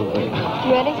go celebrate.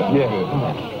 You ready? Yeah, come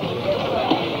on.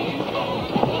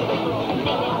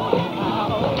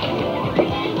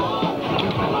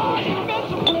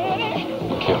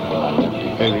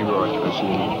 Hey, Leroy, can I see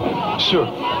you? Sure.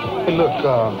 Hey, look,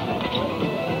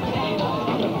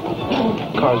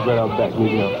 car's right out back,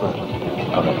 meet me up front.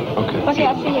 Okay. Okay,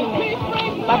 I'll see you in a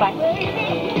minute. Bye-bye.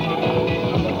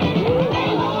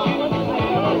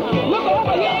 Look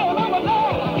over here and over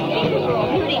there.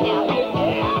 Rudy now.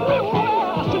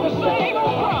 Everywhere to the same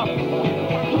old problem.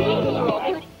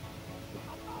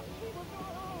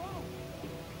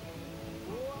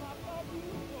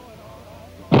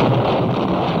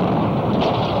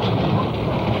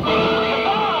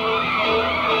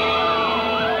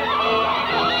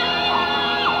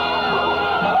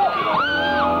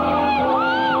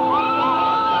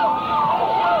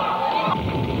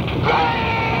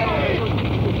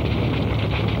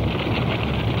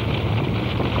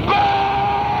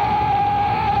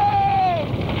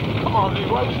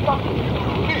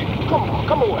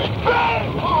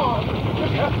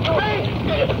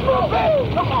 Come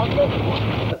on,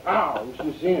 man. Ow, you should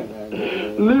have seen him,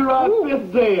 man. Leroy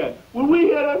Fifth dead. When we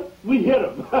hit him, we hit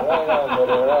him. Right on,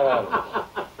 buddy, right on.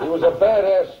 He was a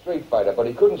badass street fighter, but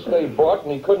he couldn't stay bought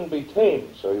and he couldn't be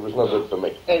tamed, so he was no good for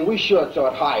me. Hey, we sure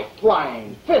taught high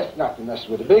flying fist not to mess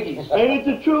with the biggies. Ain't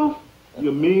it the truth?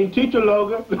 You mean teacher,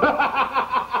 Logan.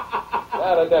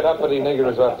 Now that that uppity nigger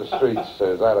is off the streets,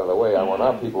 is out of the way, I want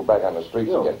our people back on the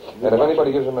streets again. And if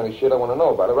anybody gives him any shit, I want to know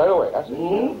about it right away. That's it.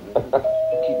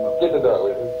 Get the door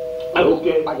with you.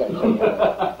 Okay. I got to tell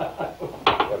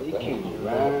you. He came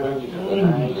around.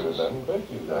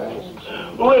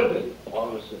 Who is it?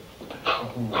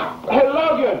 Hey,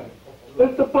 Logan.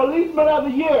 It's the policeman of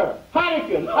the year,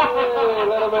 Heineken. Hey,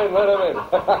 let him in, let him in.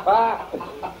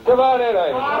 Come on in,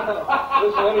 Heineken.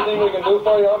 Listen, anything we can do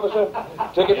for you, officer?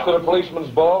 Tickets to the policeman's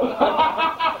ball? Or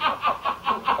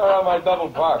am I double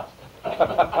parked?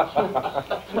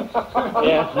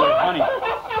 Yes, honey.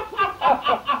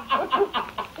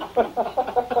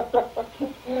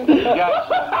 Guys,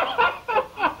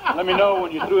 let me know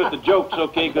when you're through with the jokes,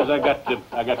 okay? Because I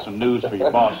got some news for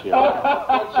your boss here.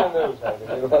 What's your news,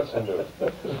 Heineken? What's your news?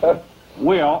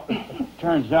 Well,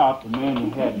 turns out the man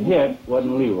you had hit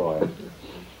wasn't Leroy.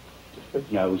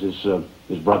 Yeah, it was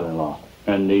his brother-in-law.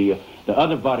 And the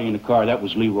other body in the car, that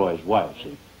was Leroy's wife,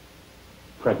 see?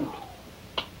 Pregnant.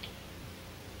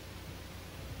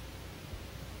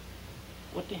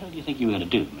 What the hell do you think you were going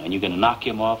to do, man? You're going to knock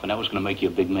him off, and that was going to make you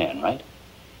a big man, right?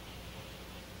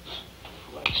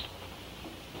 Christ.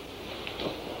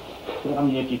 Well, I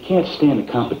mean, if you can't stand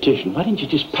the competition, why didn't you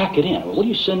just pack it in? What do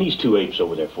you send these two apes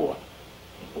over there for?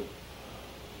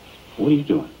 What are you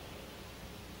doing?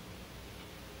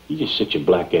 You just sit your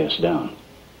black ass down.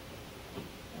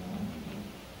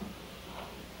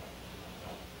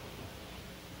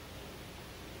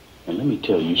 And let me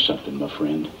tell you something, my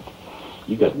friend.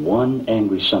 You got one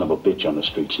angry son of a bitch on the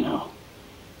streets now.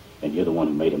 And you're the one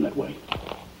who made him that way.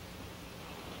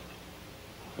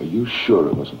 Are you sure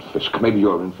it wasn't Fisk? Maybe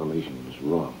your information was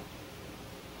wrong.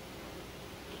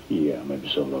 Yeah, maybe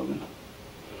so, Logan.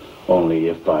 Only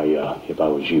if I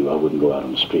was you, I wouldn't go out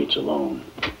on the streets alone.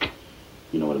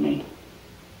 You know what I mean?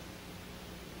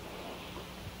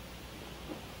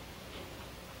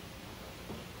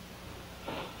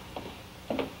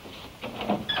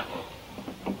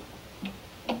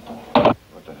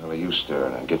 What the hell are you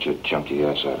staring at? Get your junky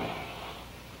ass out of here.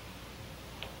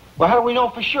 Well, how do we know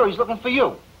for sure he's looking for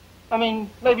you? I mean,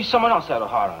 maybe someone else had a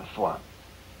heart on it for him.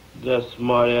 That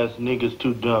smart-ass nigga's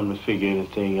too dumb to figure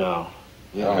anything out.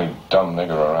 The only dumb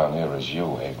nigger around here is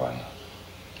you, Avon.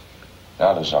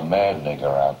 Now there's a mad nigger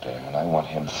out there, and I want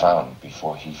him found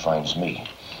before he finds me.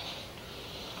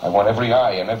 I want every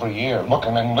eye and every ear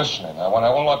looking and listening. I want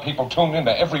all our people tuned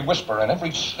into every whisper and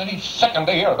every second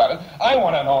they hear about it. I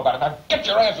want to know about it. Now get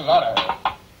your asses out of here.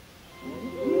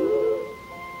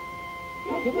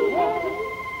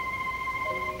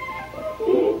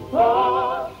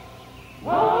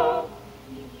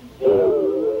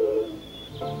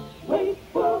 Wait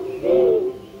for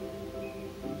me.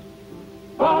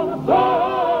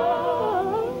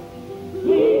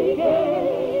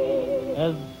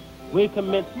 As we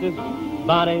commit this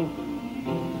body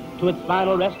to its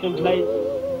final resting place,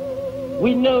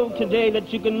 we know today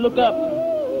that you can look up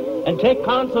and take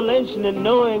consolation in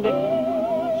knowing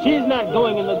that she's not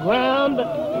going in the ground,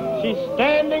 but she's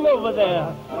standing over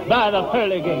there by the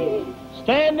pearly gate,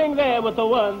 standing there with the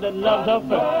one that loves her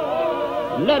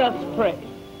first. Let us pray.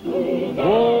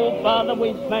 Oh, Father,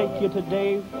 we thank you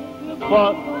today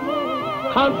for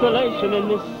consolation in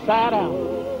this sad hour.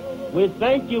 We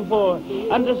thank you for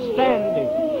understanding.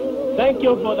 Thank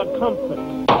you for the comfort.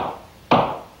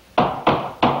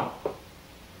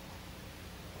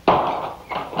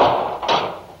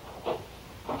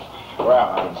 Well,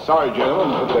 I'm sorry,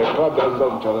 gentlemen, but the club doesn't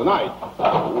open till tonight.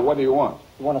 What do you want?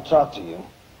 We want to talk to you.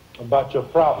 About your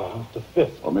problem, Mr.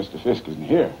 Fisk. Well, Mr. Fisk isn't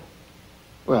here.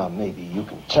 Well, maybe you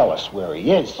can tell us where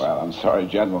he is. Well, I'm sorry,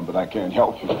 gentlemen, but I can't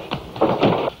help you.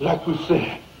 Like we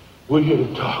said, we're here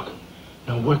to talk.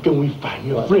 Now, where can we find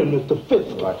your friend, Mr.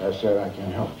 Fisk? Like I said, I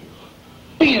can't help you.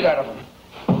 Beat it out of him.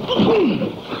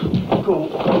 Go.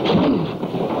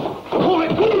 Hold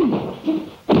it.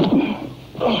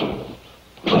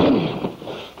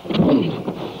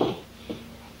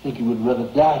 I think he would rather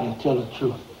die than tell the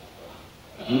truth.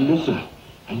 If you listen,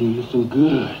 and you listen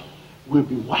good, we'll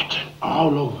be watching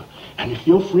all over. And if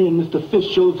your friend, Mr. Fisk,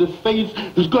 shows his face,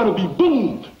 it's gonna be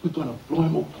boom. We're gonna blow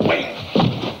him away.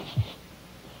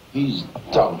 He's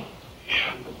dumb.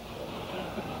 Yeah.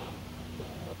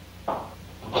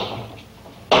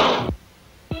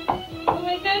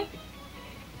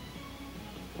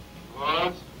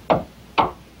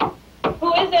 Who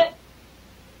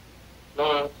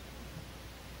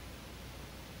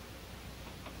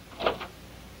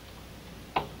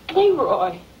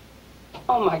Leroy.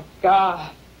 Oh, my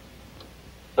God.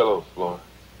 Hello, Flora.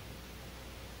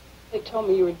 They told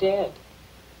me you were dead.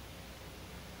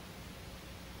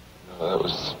 No, that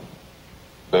was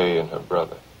Bay and her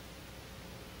brother.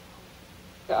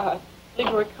 God.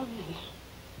 Leroy, come in.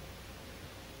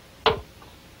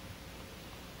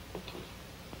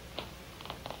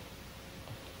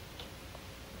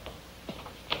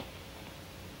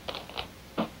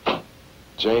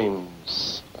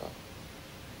 James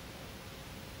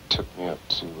took me up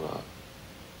to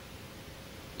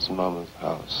his mama's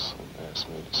house and asked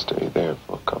me to stay there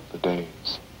for a couple of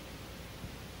days.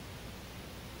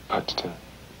 But,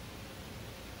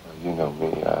 well, you know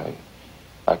me,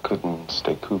 I couldn't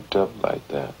stay cooped up like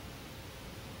that.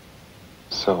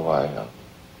 So I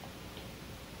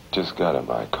just got in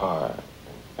my car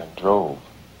and drove.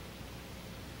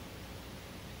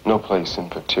 No place in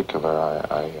particular.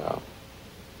 I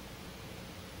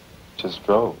just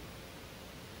drove.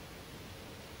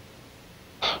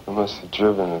 I must have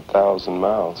driven 1,000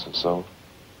 miles or so.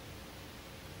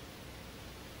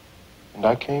 And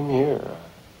I came here.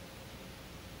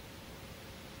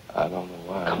 I don't know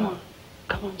why. Come on.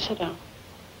 Come on, sit down.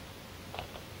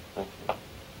 Thank you.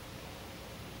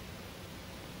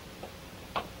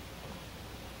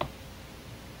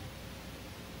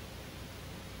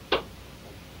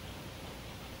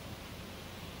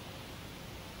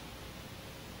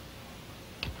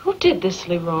 Who did this,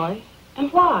 Leroy?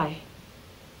 And why?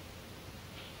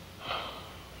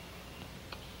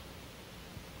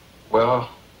 Well,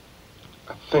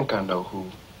 I think I know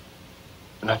who.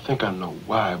 And I think I know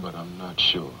why, but I'm not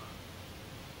sure.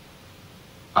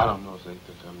 I don't know if they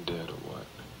think I'm dead or what.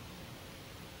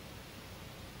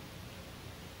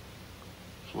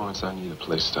 Florence, I need a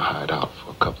place to hide out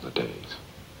for a couple of days.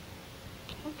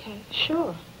 Okay,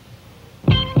 sure.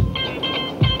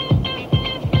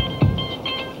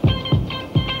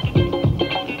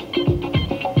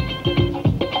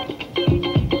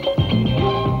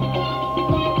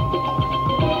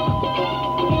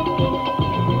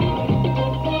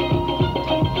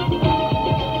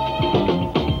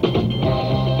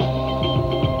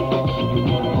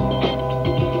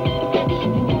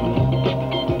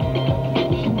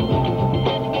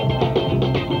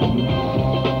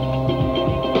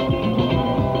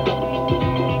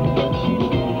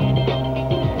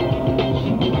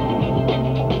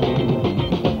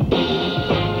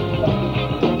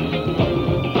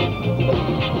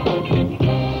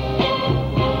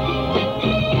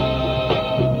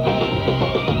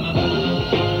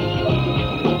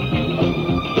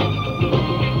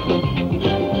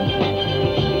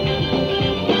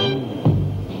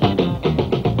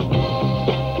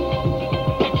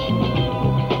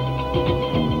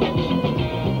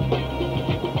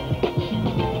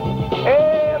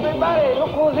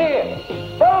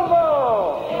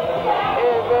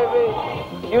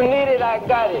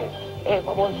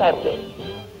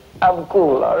 I'm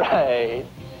cool, all right.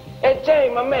 Hey, Jay,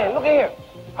 my man, look at here.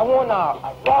 I want a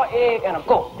raw egg and a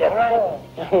goat. That's right.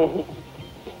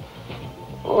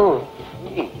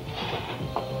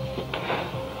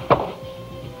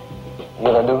 You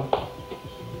gonna do?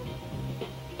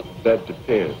 That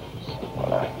depends.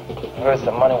 Well, I heard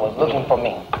some money was looking for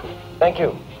me. Thank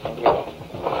you. Thank you.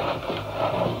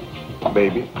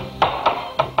 Maybe.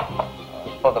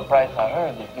 For the price I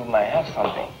heard, this dude might have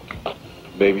something.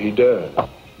 Maybe he does.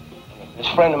 This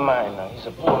friend of mine, he's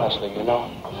a pool hustler, you know.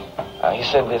 He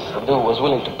said this dude was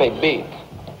willing to pay big.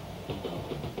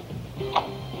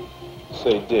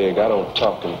 Say, Dig, I don't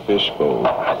talk in fishbowl.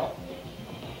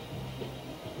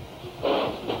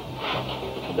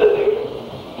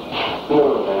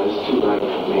 No, man, it's too late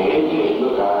for me. Hey, Dig,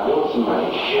 look, I want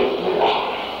somebody shit, man.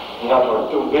 Not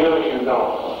for $2 billion, no.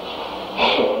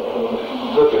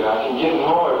 Look, I can get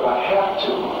more if I have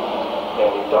to. Then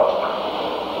we talk.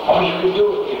 Oh, you can do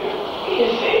it, dear.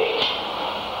 Easy.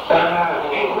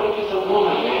 Hey, what if it's a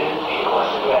woman, man? Hey,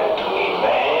 what's it matter to me,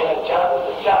 man? A job is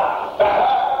a job.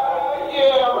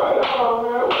 Yeah, right. Oh,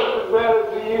 man, what's it matter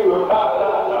to you?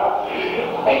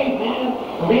 Hey, man,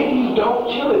 maybe you don't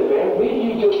kill it, man.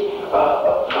 Maybe you just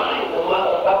find the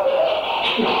motherfucker.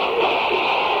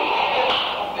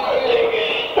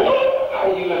 How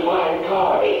you in my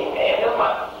car? Hey, man, that's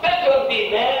my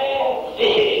specialty, man.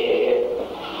 Yeah.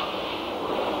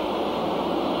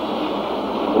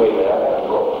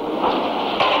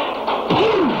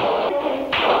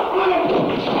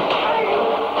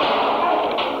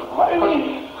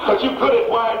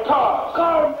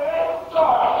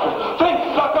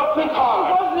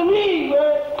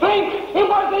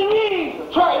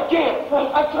 Try again.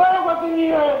 I swear it wasn't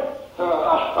you.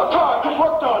 A car I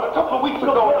worked on a couple of weeks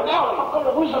ago in an alley. A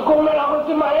couple of weeks ago, man, I was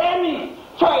in Miami.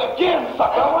 Try again,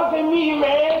 sucker. That wasn't me,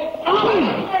 man.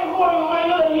 Hey, boy,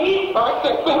 man, you're the heat. All right,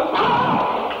 thanks.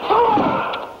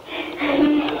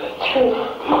 Hey,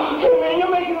 man,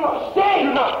 you're making a mistake.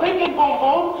 You're not thinking, Boom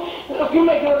Boom. If you're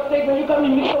making a mistake, man, you got me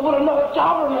mixed up with another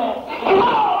jobber, man.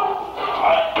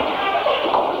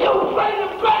 You bring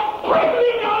it back.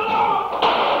 Leave me alone.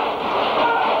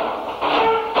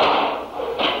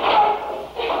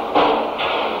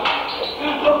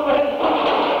 Look, man,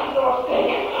 no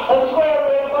mistake. I swear,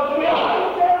 man, it wasn't me. I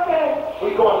swear, man. We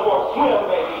going for a swim,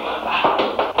 baby.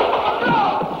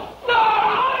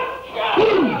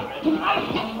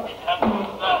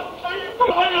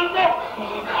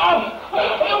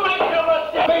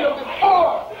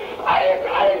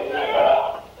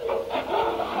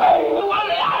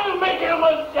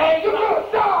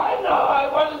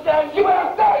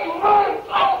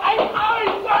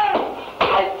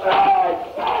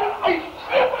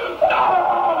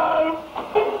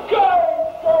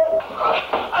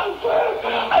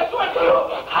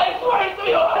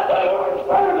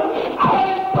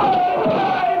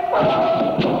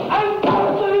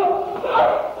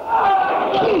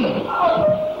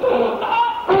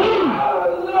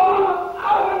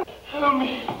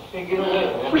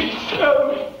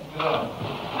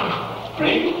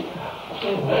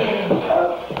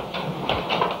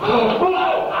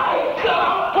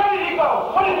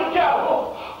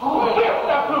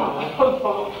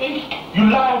 You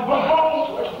lying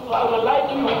buffoon! I would like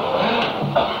you.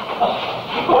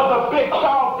 Was a big,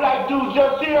 tall, black dude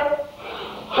just here?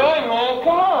 Hey, man,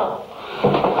 come on.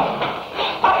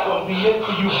 I'm gonna be it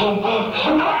for you, Boom Boom.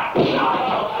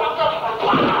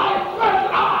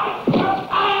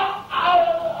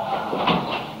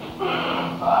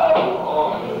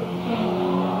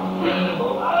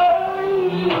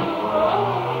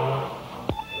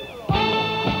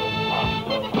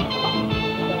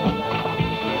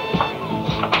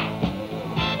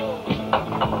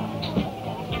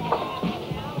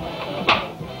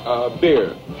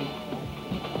 Beer.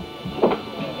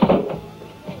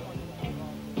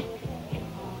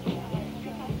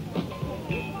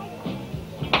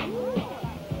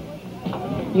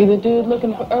 You the dude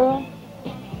looking for Earl?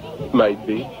 Might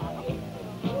be.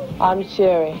 I'm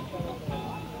Sherry.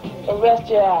 Arrest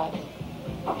your ass.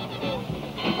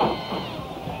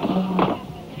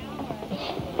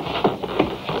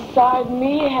 Beside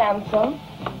me, handsome.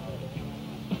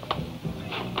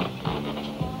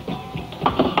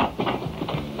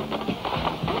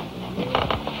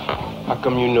 How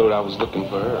come you know that I was looking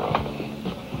for Earl?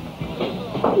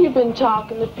 You've been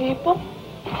talking to people.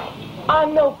 I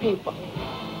know people.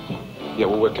 Yeah,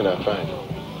 well, where can I find him?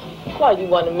 Why you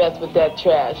want to mess with that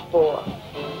trash for?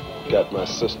 Got my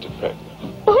sister pregnant.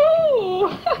 Ooh!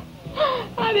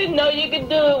 I didn't know you could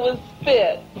do it with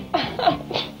spit.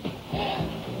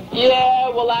 Yeah,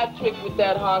 well, I tricked with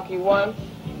that honky once.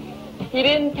 He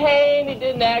didn't pay and he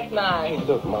didn't act nice. Hey,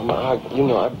 look, Mama, I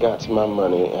got my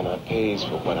money and I pays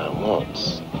for what I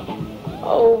want.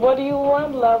 Oh, what do you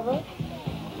want, lover?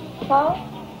 Huh?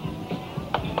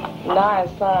 Nice,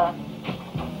 huh?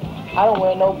 I don't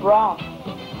wear no bra.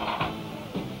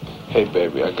 Hey,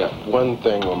 baby, I got one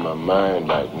thing on my mind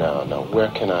right now. Now, where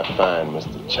can I find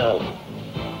Mr. Charlie?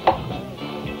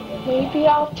 Maybe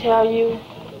I'll tell you.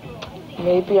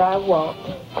 Maybe I won't.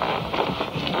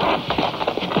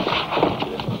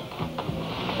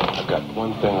 I got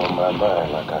one thing on my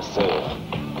mind, like I said.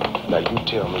 Now, you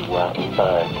tell me where I can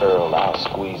find Earl. I'll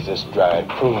squeeze this dried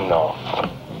prune off.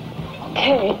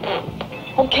 Okay.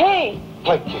 Okay.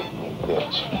 Placate me,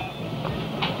 bitch.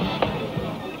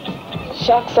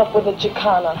 Shack's up with a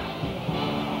Chicana.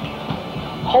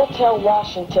 Hotel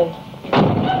Washington.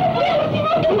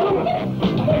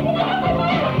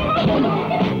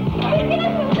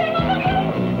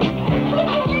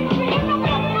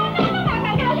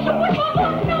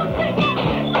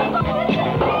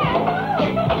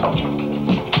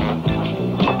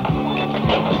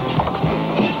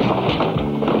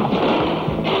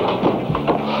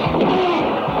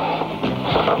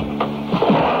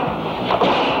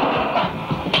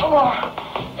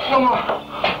 Come on.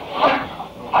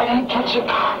 I didn't touch the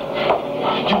car.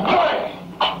 You blind.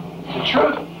 The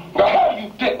truth? The hell you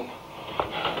didn't.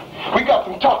 We got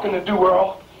some talking to do,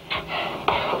 Earl.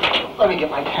 Let me get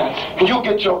my pants. And you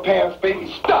get your pants, baby.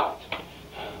 Stop.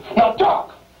 Now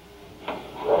talk.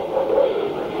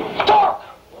 Talk.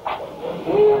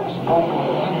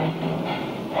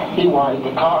 He wanted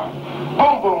the car.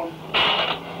 Boom, boom.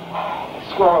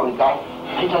 Squirrely guy.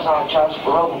 He doesn't have a chance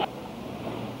for Robin.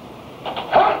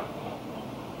 Huh?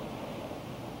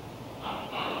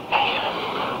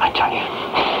 tell you,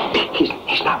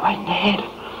 he's not right in the head.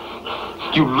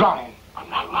 You lying. I'm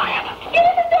not lying. Get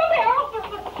in the door there,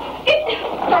 officer.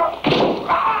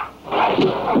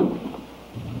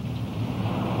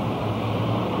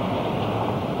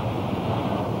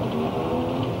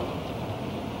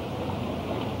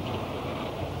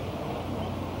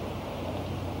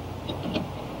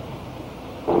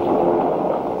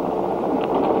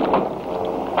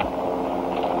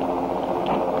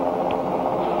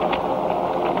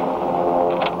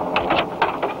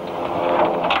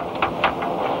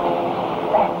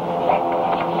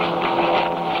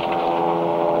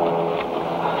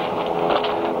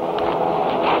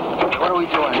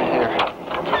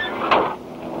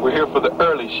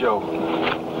 Show.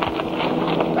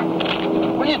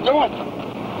 What are you doing?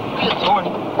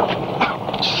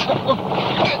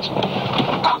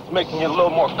 I was making it a little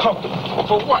more comfortable.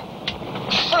 For what?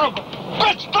 Son of a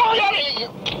bitch! Throw me out of here!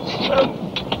 Son of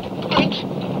a bitch!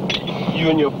 You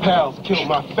and your pals killed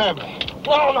my family.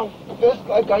 No. This,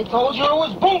 like I told you, it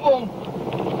was Boom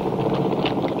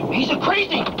Boom. He's a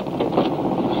crazy.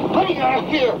 Let me out of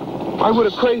here. Why would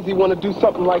a crazy want to do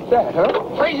something like that, huh?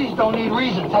 Crazies don't need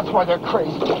reasons. That's why they're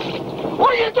crazy. What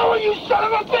are you doing, you son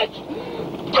of a bitch?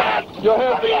 Get! Your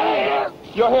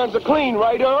hands are clean,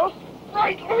 right, huh?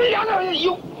 Right, let me out of here,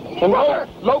 you... And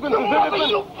Logan's is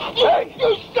innocent. Hey!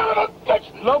 You son of a bitch!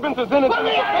 Logan's is innocent,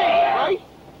 right?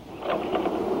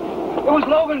 It was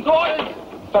Logan's orders.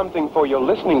 Something for your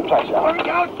listening pleasure. Let me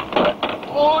out!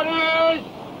 Orders!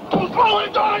 It was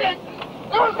Logan's orders!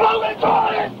 It was Logan's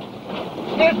orders!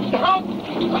 This help!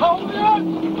 Help me out!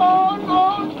 Oh, no!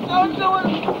 Don't do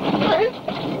it!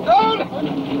 Don't!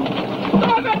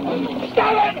 Stop it!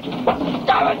 Stop it!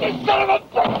 Stop it, you son of a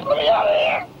bitch! Let me out of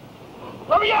here!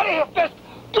 Let me out of here, Fist!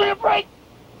 Give me a break!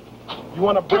 You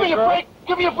want a break? Give me a break!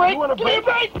 Give me a break! You want a Give me a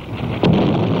break!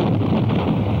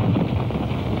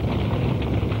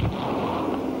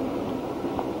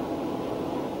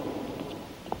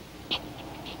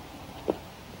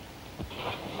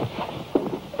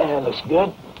 That looks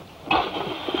good.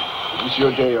 Is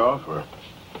your day off, or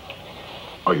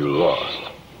are you lost?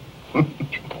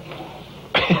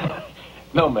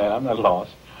 No, man, I'm not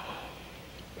lost.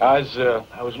 I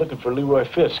was looking for Leroy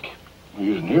Fisk.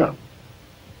 You didn't hear him?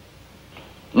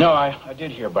 No, I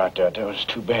did hear about that. That was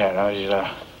too bad.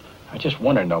 I just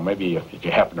wondered, though, maybe if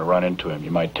you happen to run into him,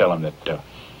 you might tell him that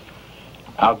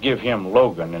I'll give him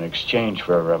Logan in exchange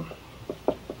for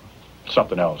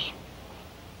something else.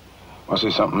 I'll say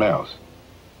something else.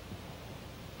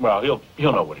 Well,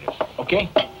 he'll know what it is, okay?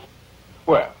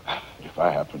 Well, if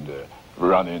I happen to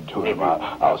run into him,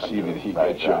 I'll see that he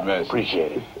gets your message.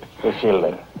 Appreciate it. We'll see you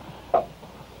later.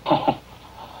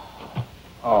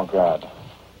 Oh, God.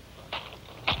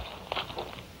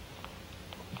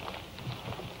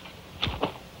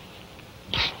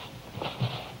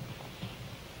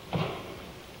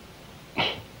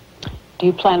 Do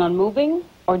you plan on moving,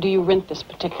 or do you rent this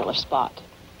particular spot?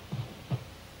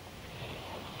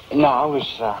 No, I was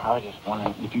just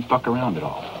wondering if you fuck around at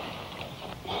all.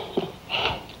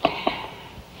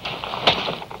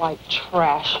 White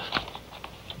trash.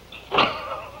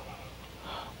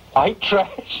 White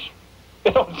trash?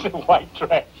 They don't say white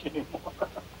trash anymore.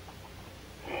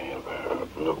 Hey,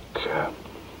 look, I'm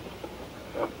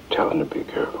telling to be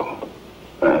careful.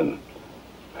 And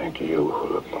thank you for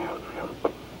looking out for him.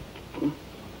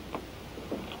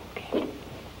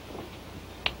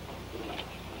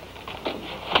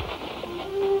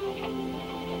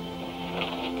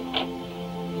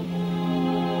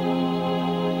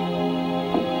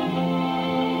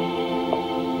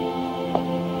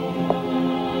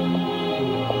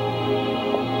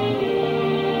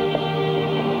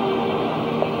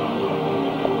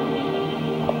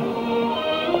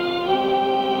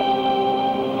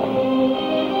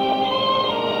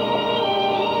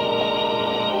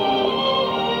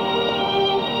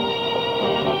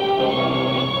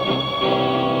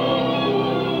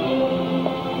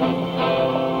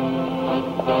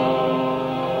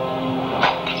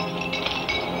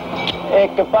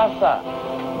 ¿Qué pasa?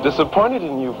 Disappointed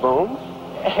in you, Boom.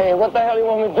 Hey, what the hell you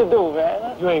want me to do,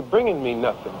 man? You ain't bringing me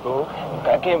nothing, Boom.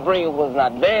 I can't bring it was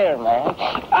not there, man.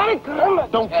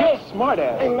 Don't get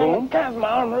smart-ass, Hey, Boom. man, my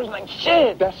arm hurts like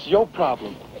shit. That's your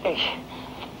problem. Hey,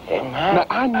 man. Now,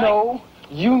 I know,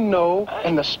 you know,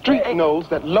 and the street knows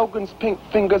that Logan's pink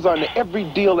fingers are in every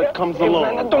deal that comes along.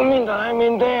 Man, that don't mean that I'm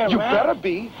in there, You man. better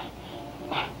be.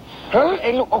 Huh?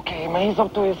 Hey, look, okay, man, he's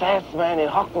up to his ass, man, in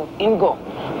Huckle Ingo,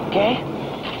 okay?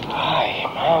 Ay,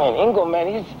 man, Ingo,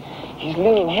 man, he's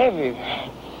leaning heavy.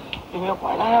 Hey, man,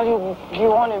 why the hell you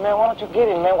want him, man? Why don't you get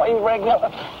him, man? Why you ragging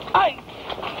up? Hey,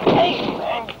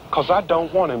 man. Because I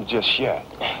don't want him just yet.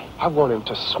 I want him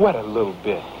to sweat a little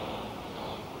bit.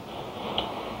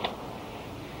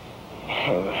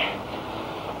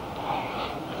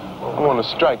 I want to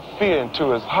strike fear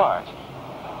into his heart.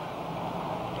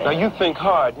 Now you think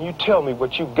hard and you tell me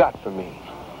what you got for me.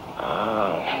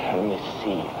 Let me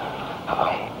see.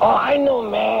 Oh, I know,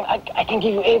 man. I can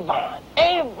give you Avon.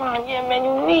 Avon, yeah, man,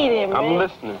 you need it, man. I'm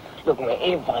listening. Look, man,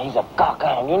 Avon, he's a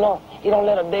cockhound, you know? He don't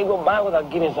let a day go by without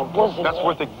getting some pussy, That's man.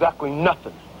 worth exactly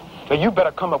nothing. Now you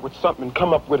better come up with something and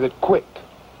come up with it quick.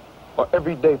 Or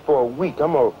every day for a week,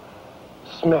 I'm gonna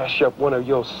smash up one of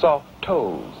your soft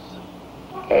toes.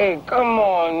 Hey, come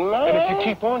on, man. And if you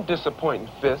keep on disappointing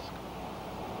Fisk,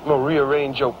 I'm gonna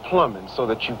rearrange your plumbing so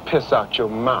that you piss out your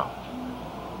mouth.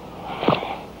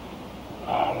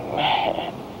 Oh,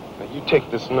 man. Now you take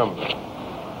this number.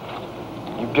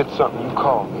 You get something, you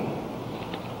call me.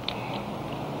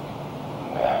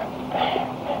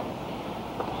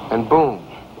 And boom.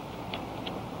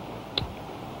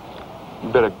 You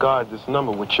better guard this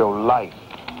number with your life.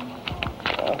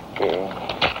 Okay.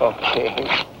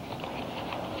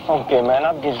 Okay, man,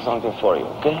 I'll get you something for you,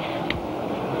 okay?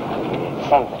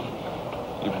 Something.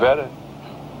 You better.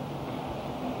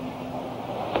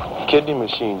 Kidney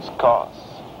machines cost.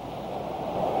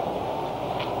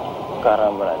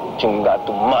 Caramba, chinga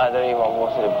tu madre,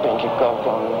 vamos a hacer pinche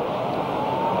cabrón.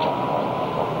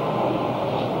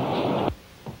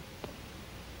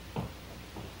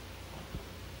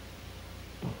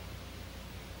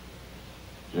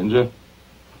 Ginger?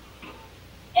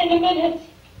 In a minute.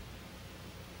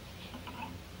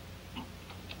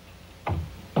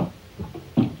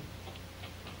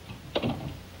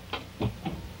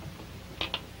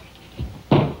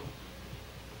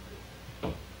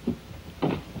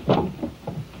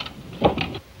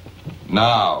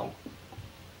 Now.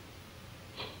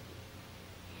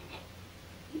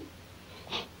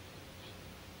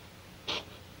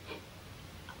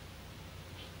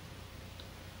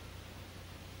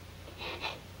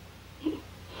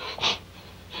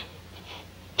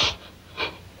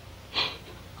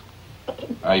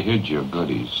 I hid your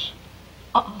goodies.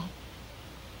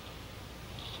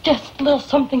 Just a little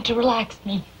something to relax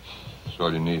me. That's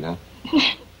all you need, huh?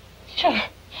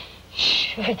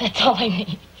 Sure, that's all I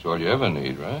need. That's all you ever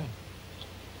need, right?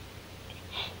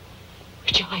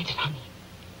 Would you hide it, honey?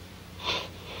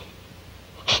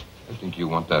 I think you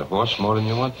want that horse more than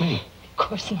you want me. Of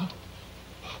course not.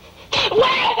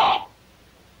 Where is it?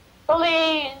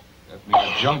 Please. That me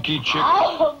a junkie chick?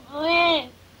 Oh, please.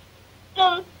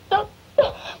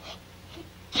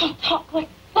 Don't talk like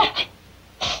that.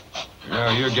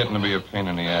 Yeah, you're getting to be a pain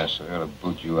in the ass. I ought to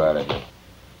boot you out of here.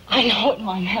 I know what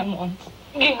my man wants.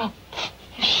 Yeah,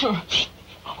 sure.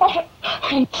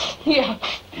 Yeah.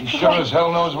 He sure as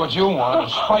hell knows what you want.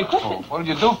 It's spiteful. What did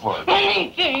you do for it?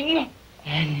 Anything.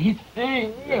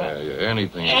 Anything. Yeah,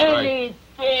 anything is right.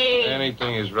 Anything.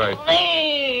 Anything is right.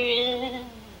 Please.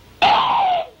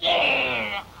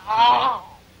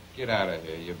 Get out of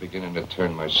here. You're beginning to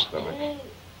turn my stomach.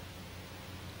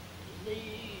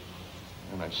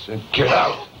 And I said, get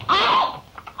out. Ow!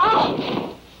 Ow!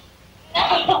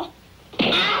 No!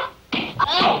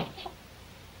 Ow!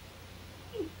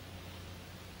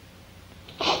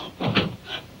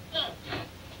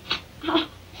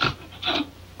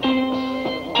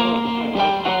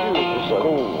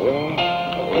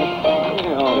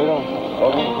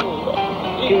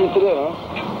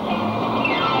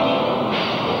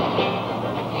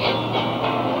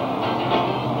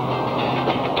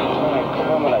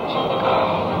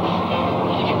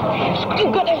 You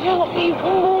gotta help me,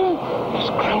 boom.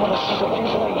 Scramble the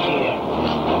something's right here.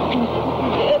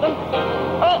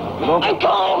 I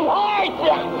call him hard.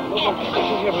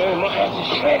 My ass is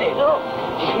shredded.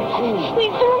 He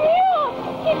threw me off.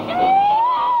 He threw me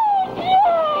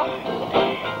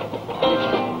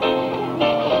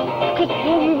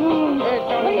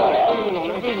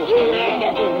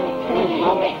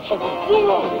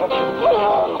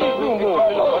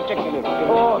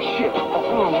Oh, shit. Come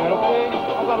on, man, okay? I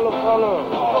got a little problem.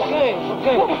 Okay.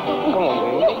 Come on,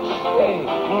 baby. Hey,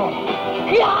 come on.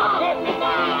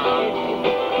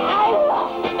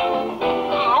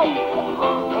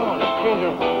 Come on,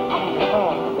 Ginger. Come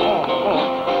on.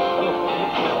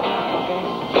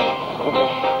 Okay.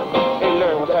 Hey,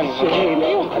 Larry, what's happening? Hey,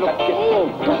 man. I got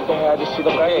to have this shit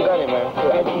up. I got it, man.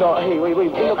 No, hey, wait.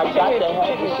 I got to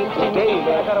have this shit today,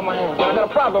 man. I got it in my hands. I got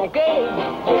a problem, okay?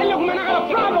 Hey, look, man, I got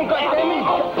a problem, goddammit.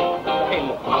 Hey,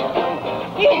 look.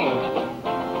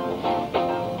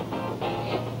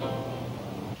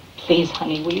 Please,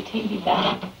 honey, will you take me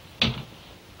back?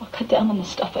 I'll cut down on the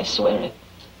stuff, I swear it.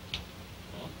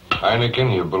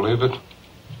 Heineken, you believe it?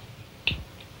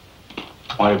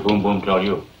 Why did Boom Boom tell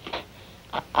you?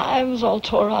 I was all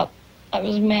tore up. I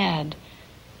was mad.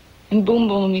 And Boom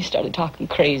Boom and me started talking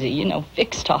crazy, you know,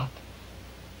 fixed talk.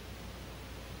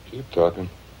 Keep talking.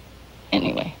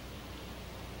 Anyway,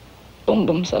 Boom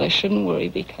Boom said I shouldn't worry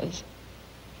because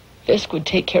Fisk would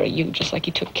take care of you just like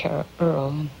he took care of Earl.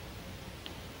 And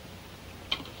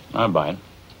I buy it.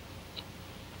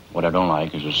 What I don't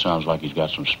like is it sounds like he's got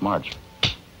some smarts.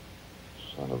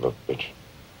 Son of a bitch.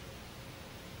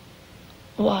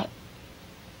 what?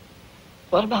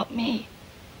 What about me?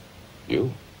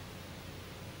 You?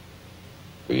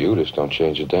 For you, this don't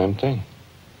change a damn thing.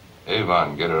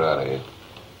 Avon, get her out of here.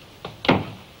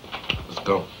 Let's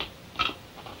go.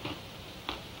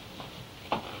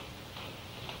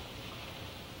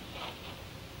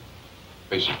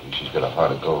 Basically, she's got a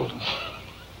heart of gold.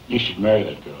 You should marry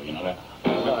that girl, you know that?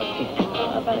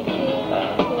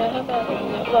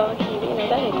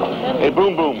 Hey,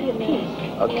 Boom Boom.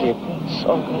 Okay.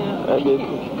 So,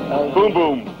 Boom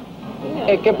Boom.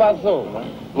 Hey, ¿qué pasó, man?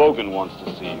 Logan wants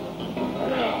to see you.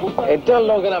 Hey, tell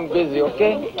Logan I'm busy,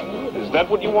 okay? Is that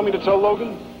what you want me to tell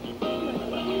Logan?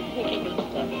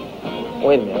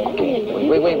 Wait a minute, okay?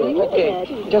 Wait,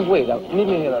 okay. Just wait. Meet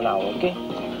me here in an hour, okay?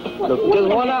 Look, just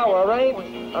 1 hour, all right?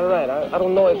 All right, I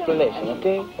don't know explanation,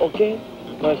 okay? Okay?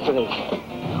 No explanation.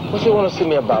 What's he want to see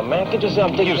me about, man? Can't you say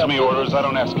I'm taking... He gives me orders. I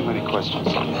don't ask him any questions.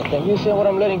 Can you see what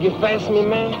I'm letting get past me,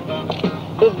 man?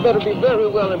 This better be very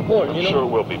well important, you know? Sure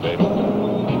will be, baby.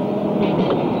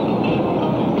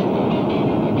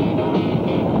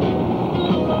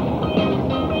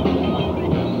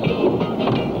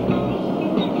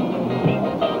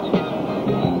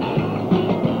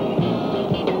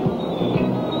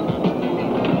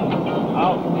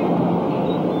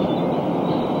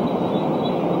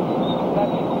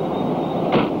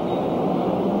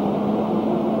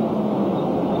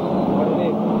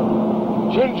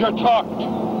 Ginger talked.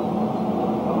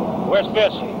 Where's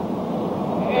Fisk?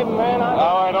 Hey, man,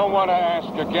 Now, I don't want to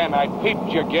ask again. I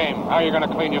peeped your game. How are you going to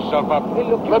clean yourself up? Hey,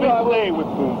 look, Let me play with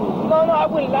Boom Boom. No, I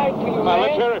wouldn't lie to you, Now, man.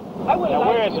 let's hear it. I wouldn't lie.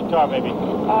 Where is the tar, baby?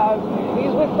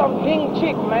 He's with some ding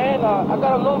chick, man. I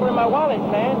got a number in my wallet,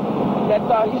 man,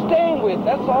 that he's staying with,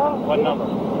 that's all. What number?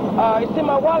 It's in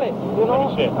my wallet, you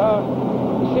know. Let me see it.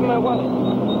 It's in my wallet.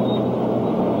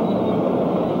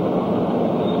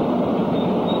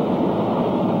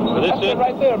 Well, That's it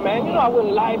right there, man. You know I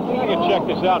wouldn't lie to you. I can check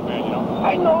this out, man, you know.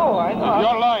 I know. If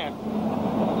you're lying.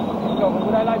 No,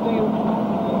 would I lie to you?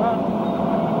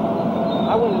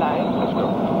 Huh? I wouldn't lie. Let's go.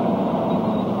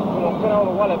 You know, put on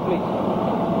the wallet, please.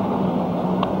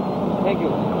 Thank you.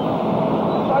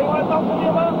 So you want to talk to me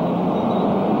about?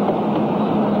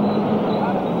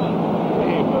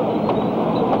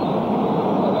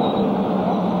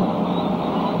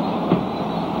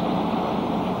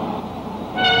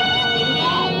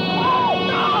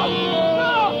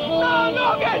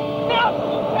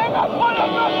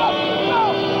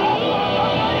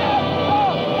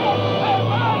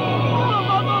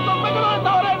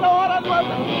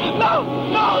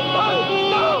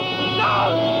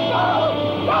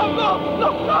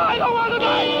 I don't want to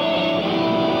die!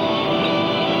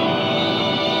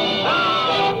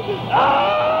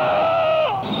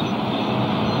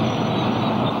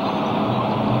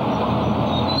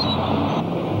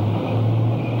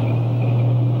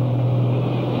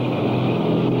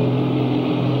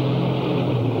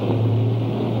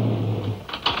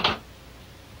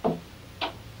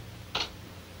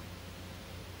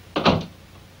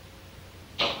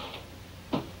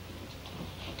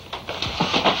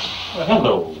 Well,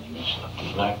 hello, Miss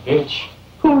Black Bitch.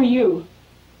 Who are you?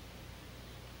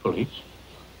 Police.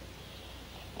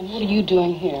 And what are you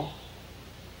doing here?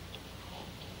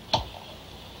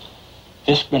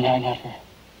 Fisk been hanging at her.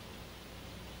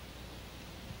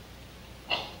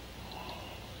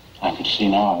 I can see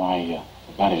now why he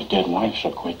got his dead wife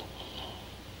so quick.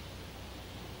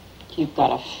 You've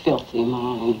got a filthy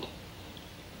mind.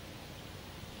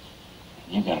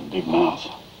 You got a big mouth.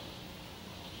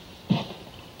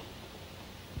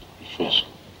 Fisk.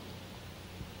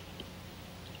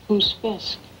 Who's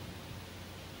Fisk?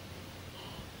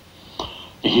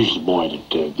 He's the boy that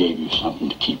gave you something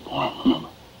to keep warm, remember?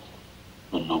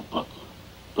 The notebook,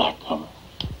 black cover.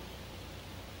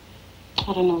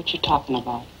 I don't know what you're talking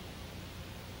about.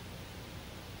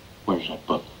 Where's that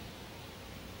book?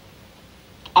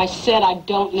 I said I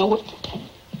don't know what...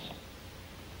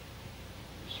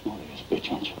 Smart-ass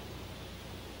bitch, aren't you?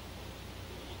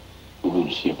 We're going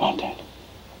to see about that.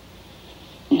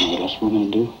 You know what else we're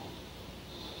going to do?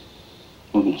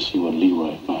 We're going to see what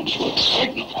Leroy finds for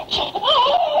signals outside.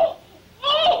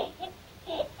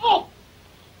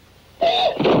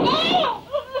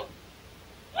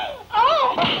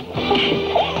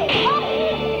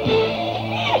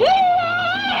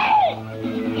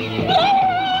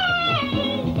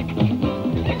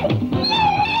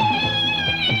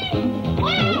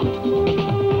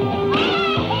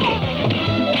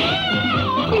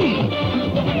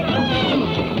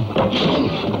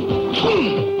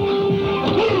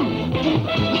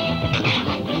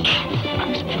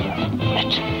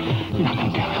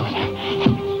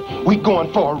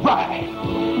 going for a ride.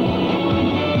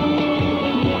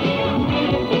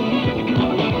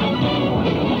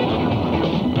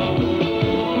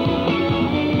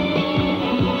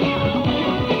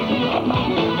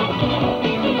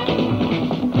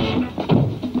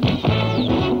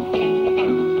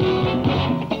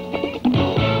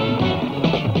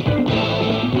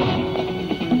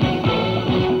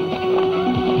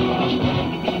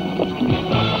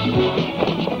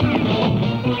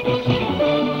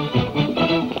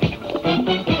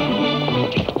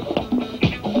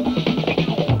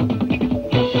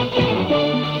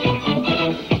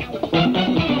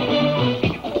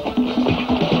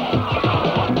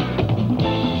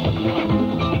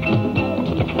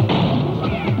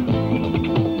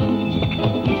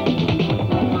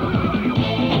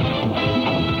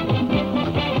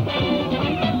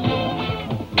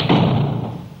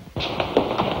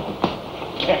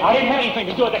 I didn't have anything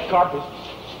to do with that car business.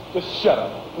 Just shut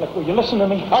up. Look, will you listen to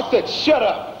me? I said shut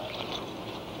up.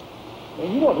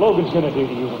 Man, you know what Logan's gonna do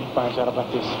to you when he finds out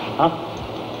about this, huh?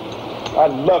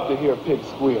 I'd love to hear a pig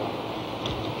squeal.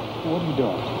 What are you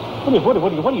doing?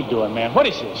 What are you doing, man? What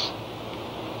is this?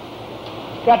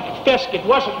 God, Fisk, it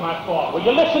wasn't my fault. Will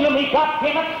you listen to me,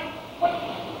 goddammit?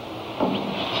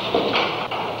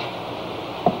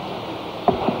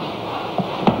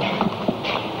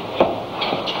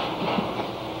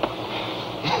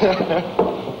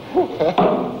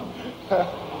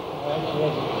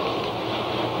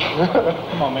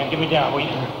 Come on, man, get me down, will you?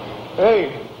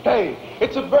 Hey,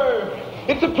 it's a bird.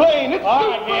 It's a plane. It's all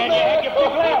right, man. You had your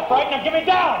big laugh, right? Now get me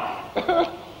down.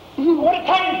 What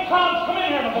time did clowns come in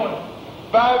here in the morning?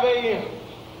 5 a.m.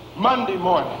 Monday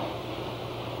morning.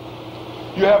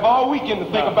 You have all weekend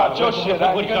to think about your shit.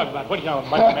 What are you talking about? What are you talking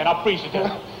about, man? I'll freeze you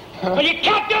down. Well, you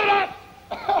can't do that!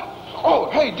 Oh,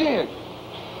 hey, Dan.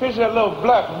 Here's that little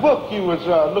black book you was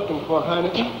looking for,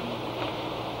 Heineken.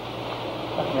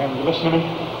 Look, man, will you listen to me?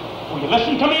 Will you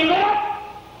listen to me, man?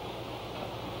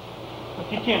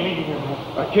 Look, you can't leave me here, man.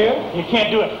 I can't? You can't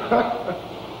do it.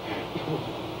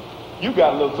 You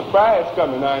got a little surprise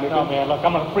coming, Heineken. No, man, look,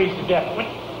 I'm gonna freeze to death. What?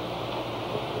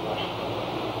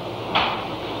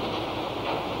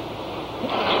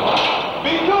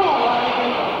 Be cool,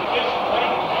 Heineken.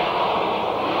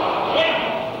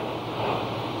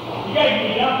 You gotta get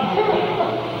me down.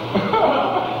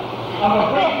 I'm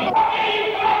afraid.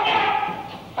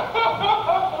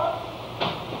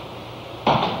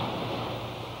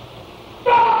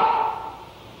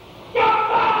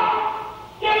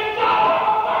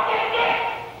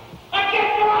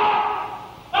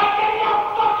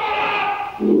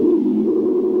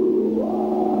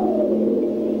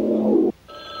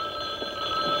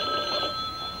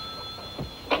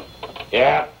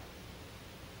 Yeah?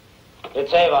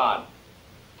 It's Avon.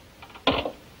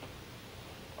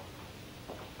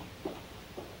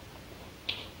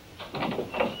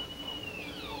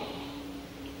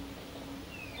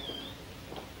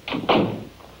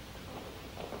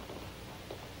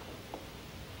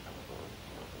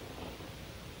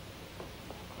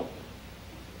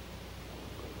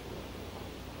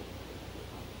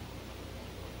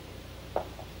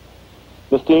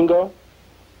 Mr. Ingo,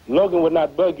 Logan would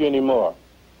not bug you anymore.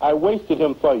 I wasted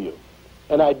him for you,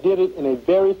 and I did it in a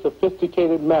very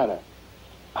sophisticated manner.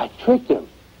 I tricked him.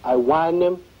 I wined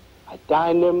him. I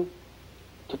dined him.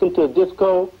 Took him to a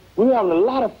disco. We were having a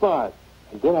lot of fun,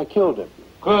 and then I killed him.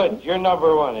 Good. You're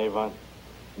number one, Avon.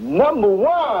 Number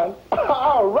one?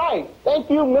 All right. Thank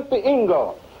you, Mr.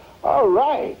 Ingo. All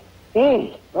right.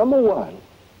 Number one.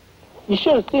 You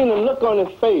should have seen the look on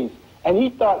his face, and he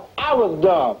thought I was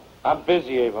dumb. I'm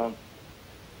busy, Avon.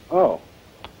 Oh.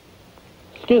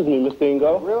 Excuse me, Mr.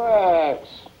 Ingo. Relax.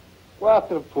 Go out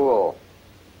to the pool.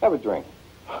 Have a drink.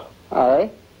 All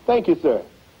right. Thank you, sir.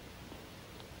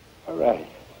 All right.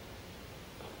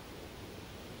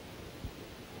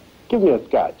 Give me a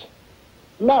scotch.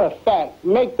 Matter of fact,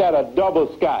 make that a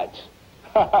double scotch.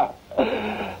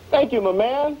 Thank you, my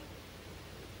man.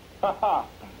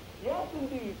 Yes,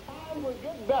 indeed. Times will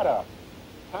get better.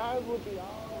 Times will be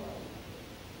all right.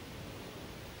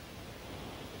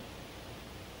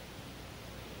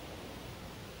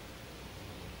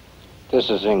 This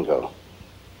is Ingo.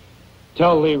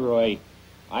 Tell Leroy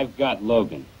I've got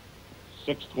Logan.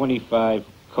 625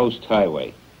 Coast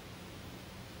Highway.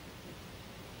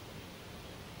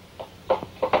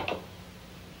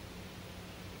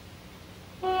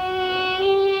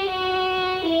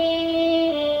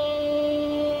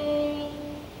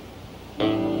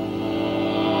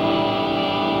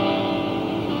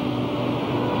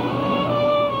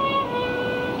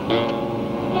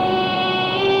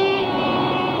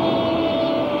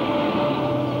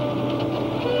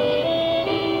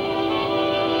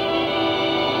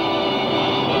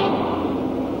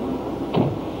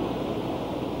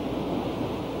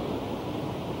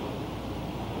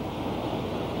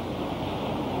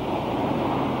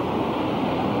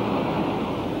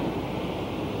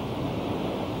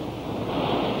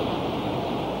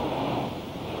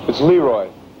 It's Leroy.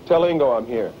 Tell Ingo I'm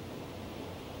here.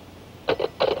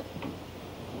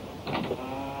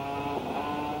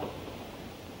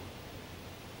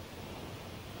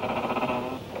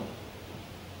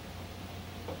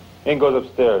 Ingo's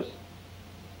upstairs.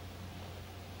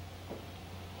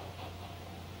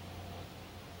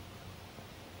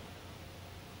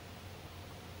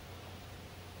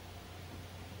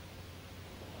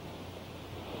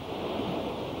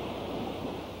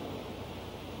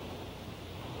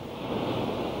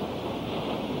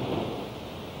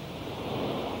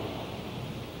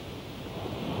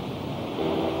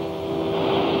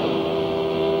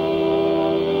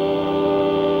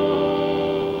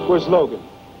 Where's Logan?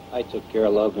 I took care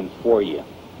of Logan for you.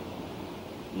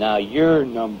 Now you're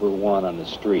number one on the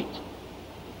street.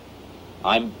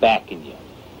 I'm backing you.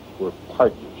 We're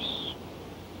partners.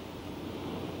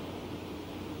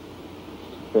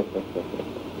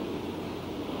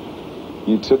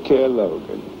 You took care of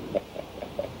Logan.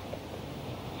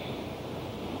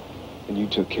 And you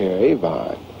took care of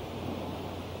Avon.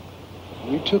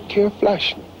 You took care of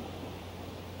Flashman.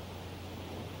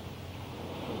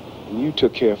 And you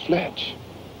took care of Fletch.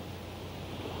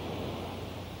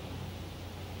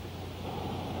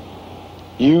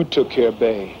 You took care of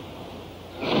Bay.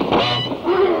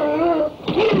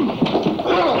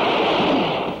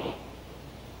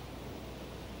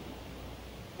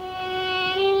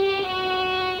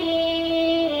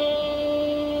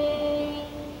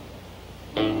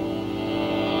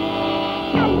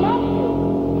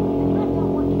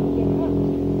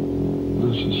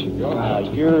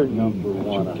 You're number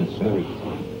one on the street.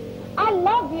 I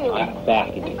love you. I'm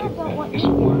backing you. It's a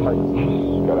word.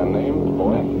 Got a name,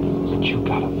 boy? But you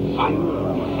gotta fight.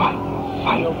 Fight.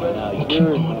 Fight. Now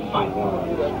you're number one on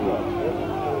the street.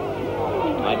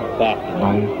 I'm backing you.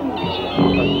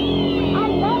 I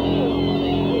love you.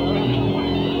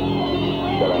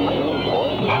 Got a name,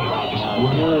 boy? It's a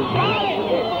word.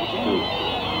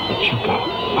 But you gotta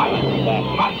fight.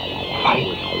 Fight. Fight.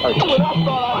 When I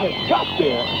thought I had got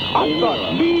there, I thought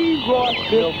Leroy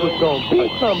Smith was gonna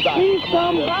beat somebody. Beat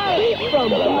somebody. Beat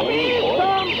somebody.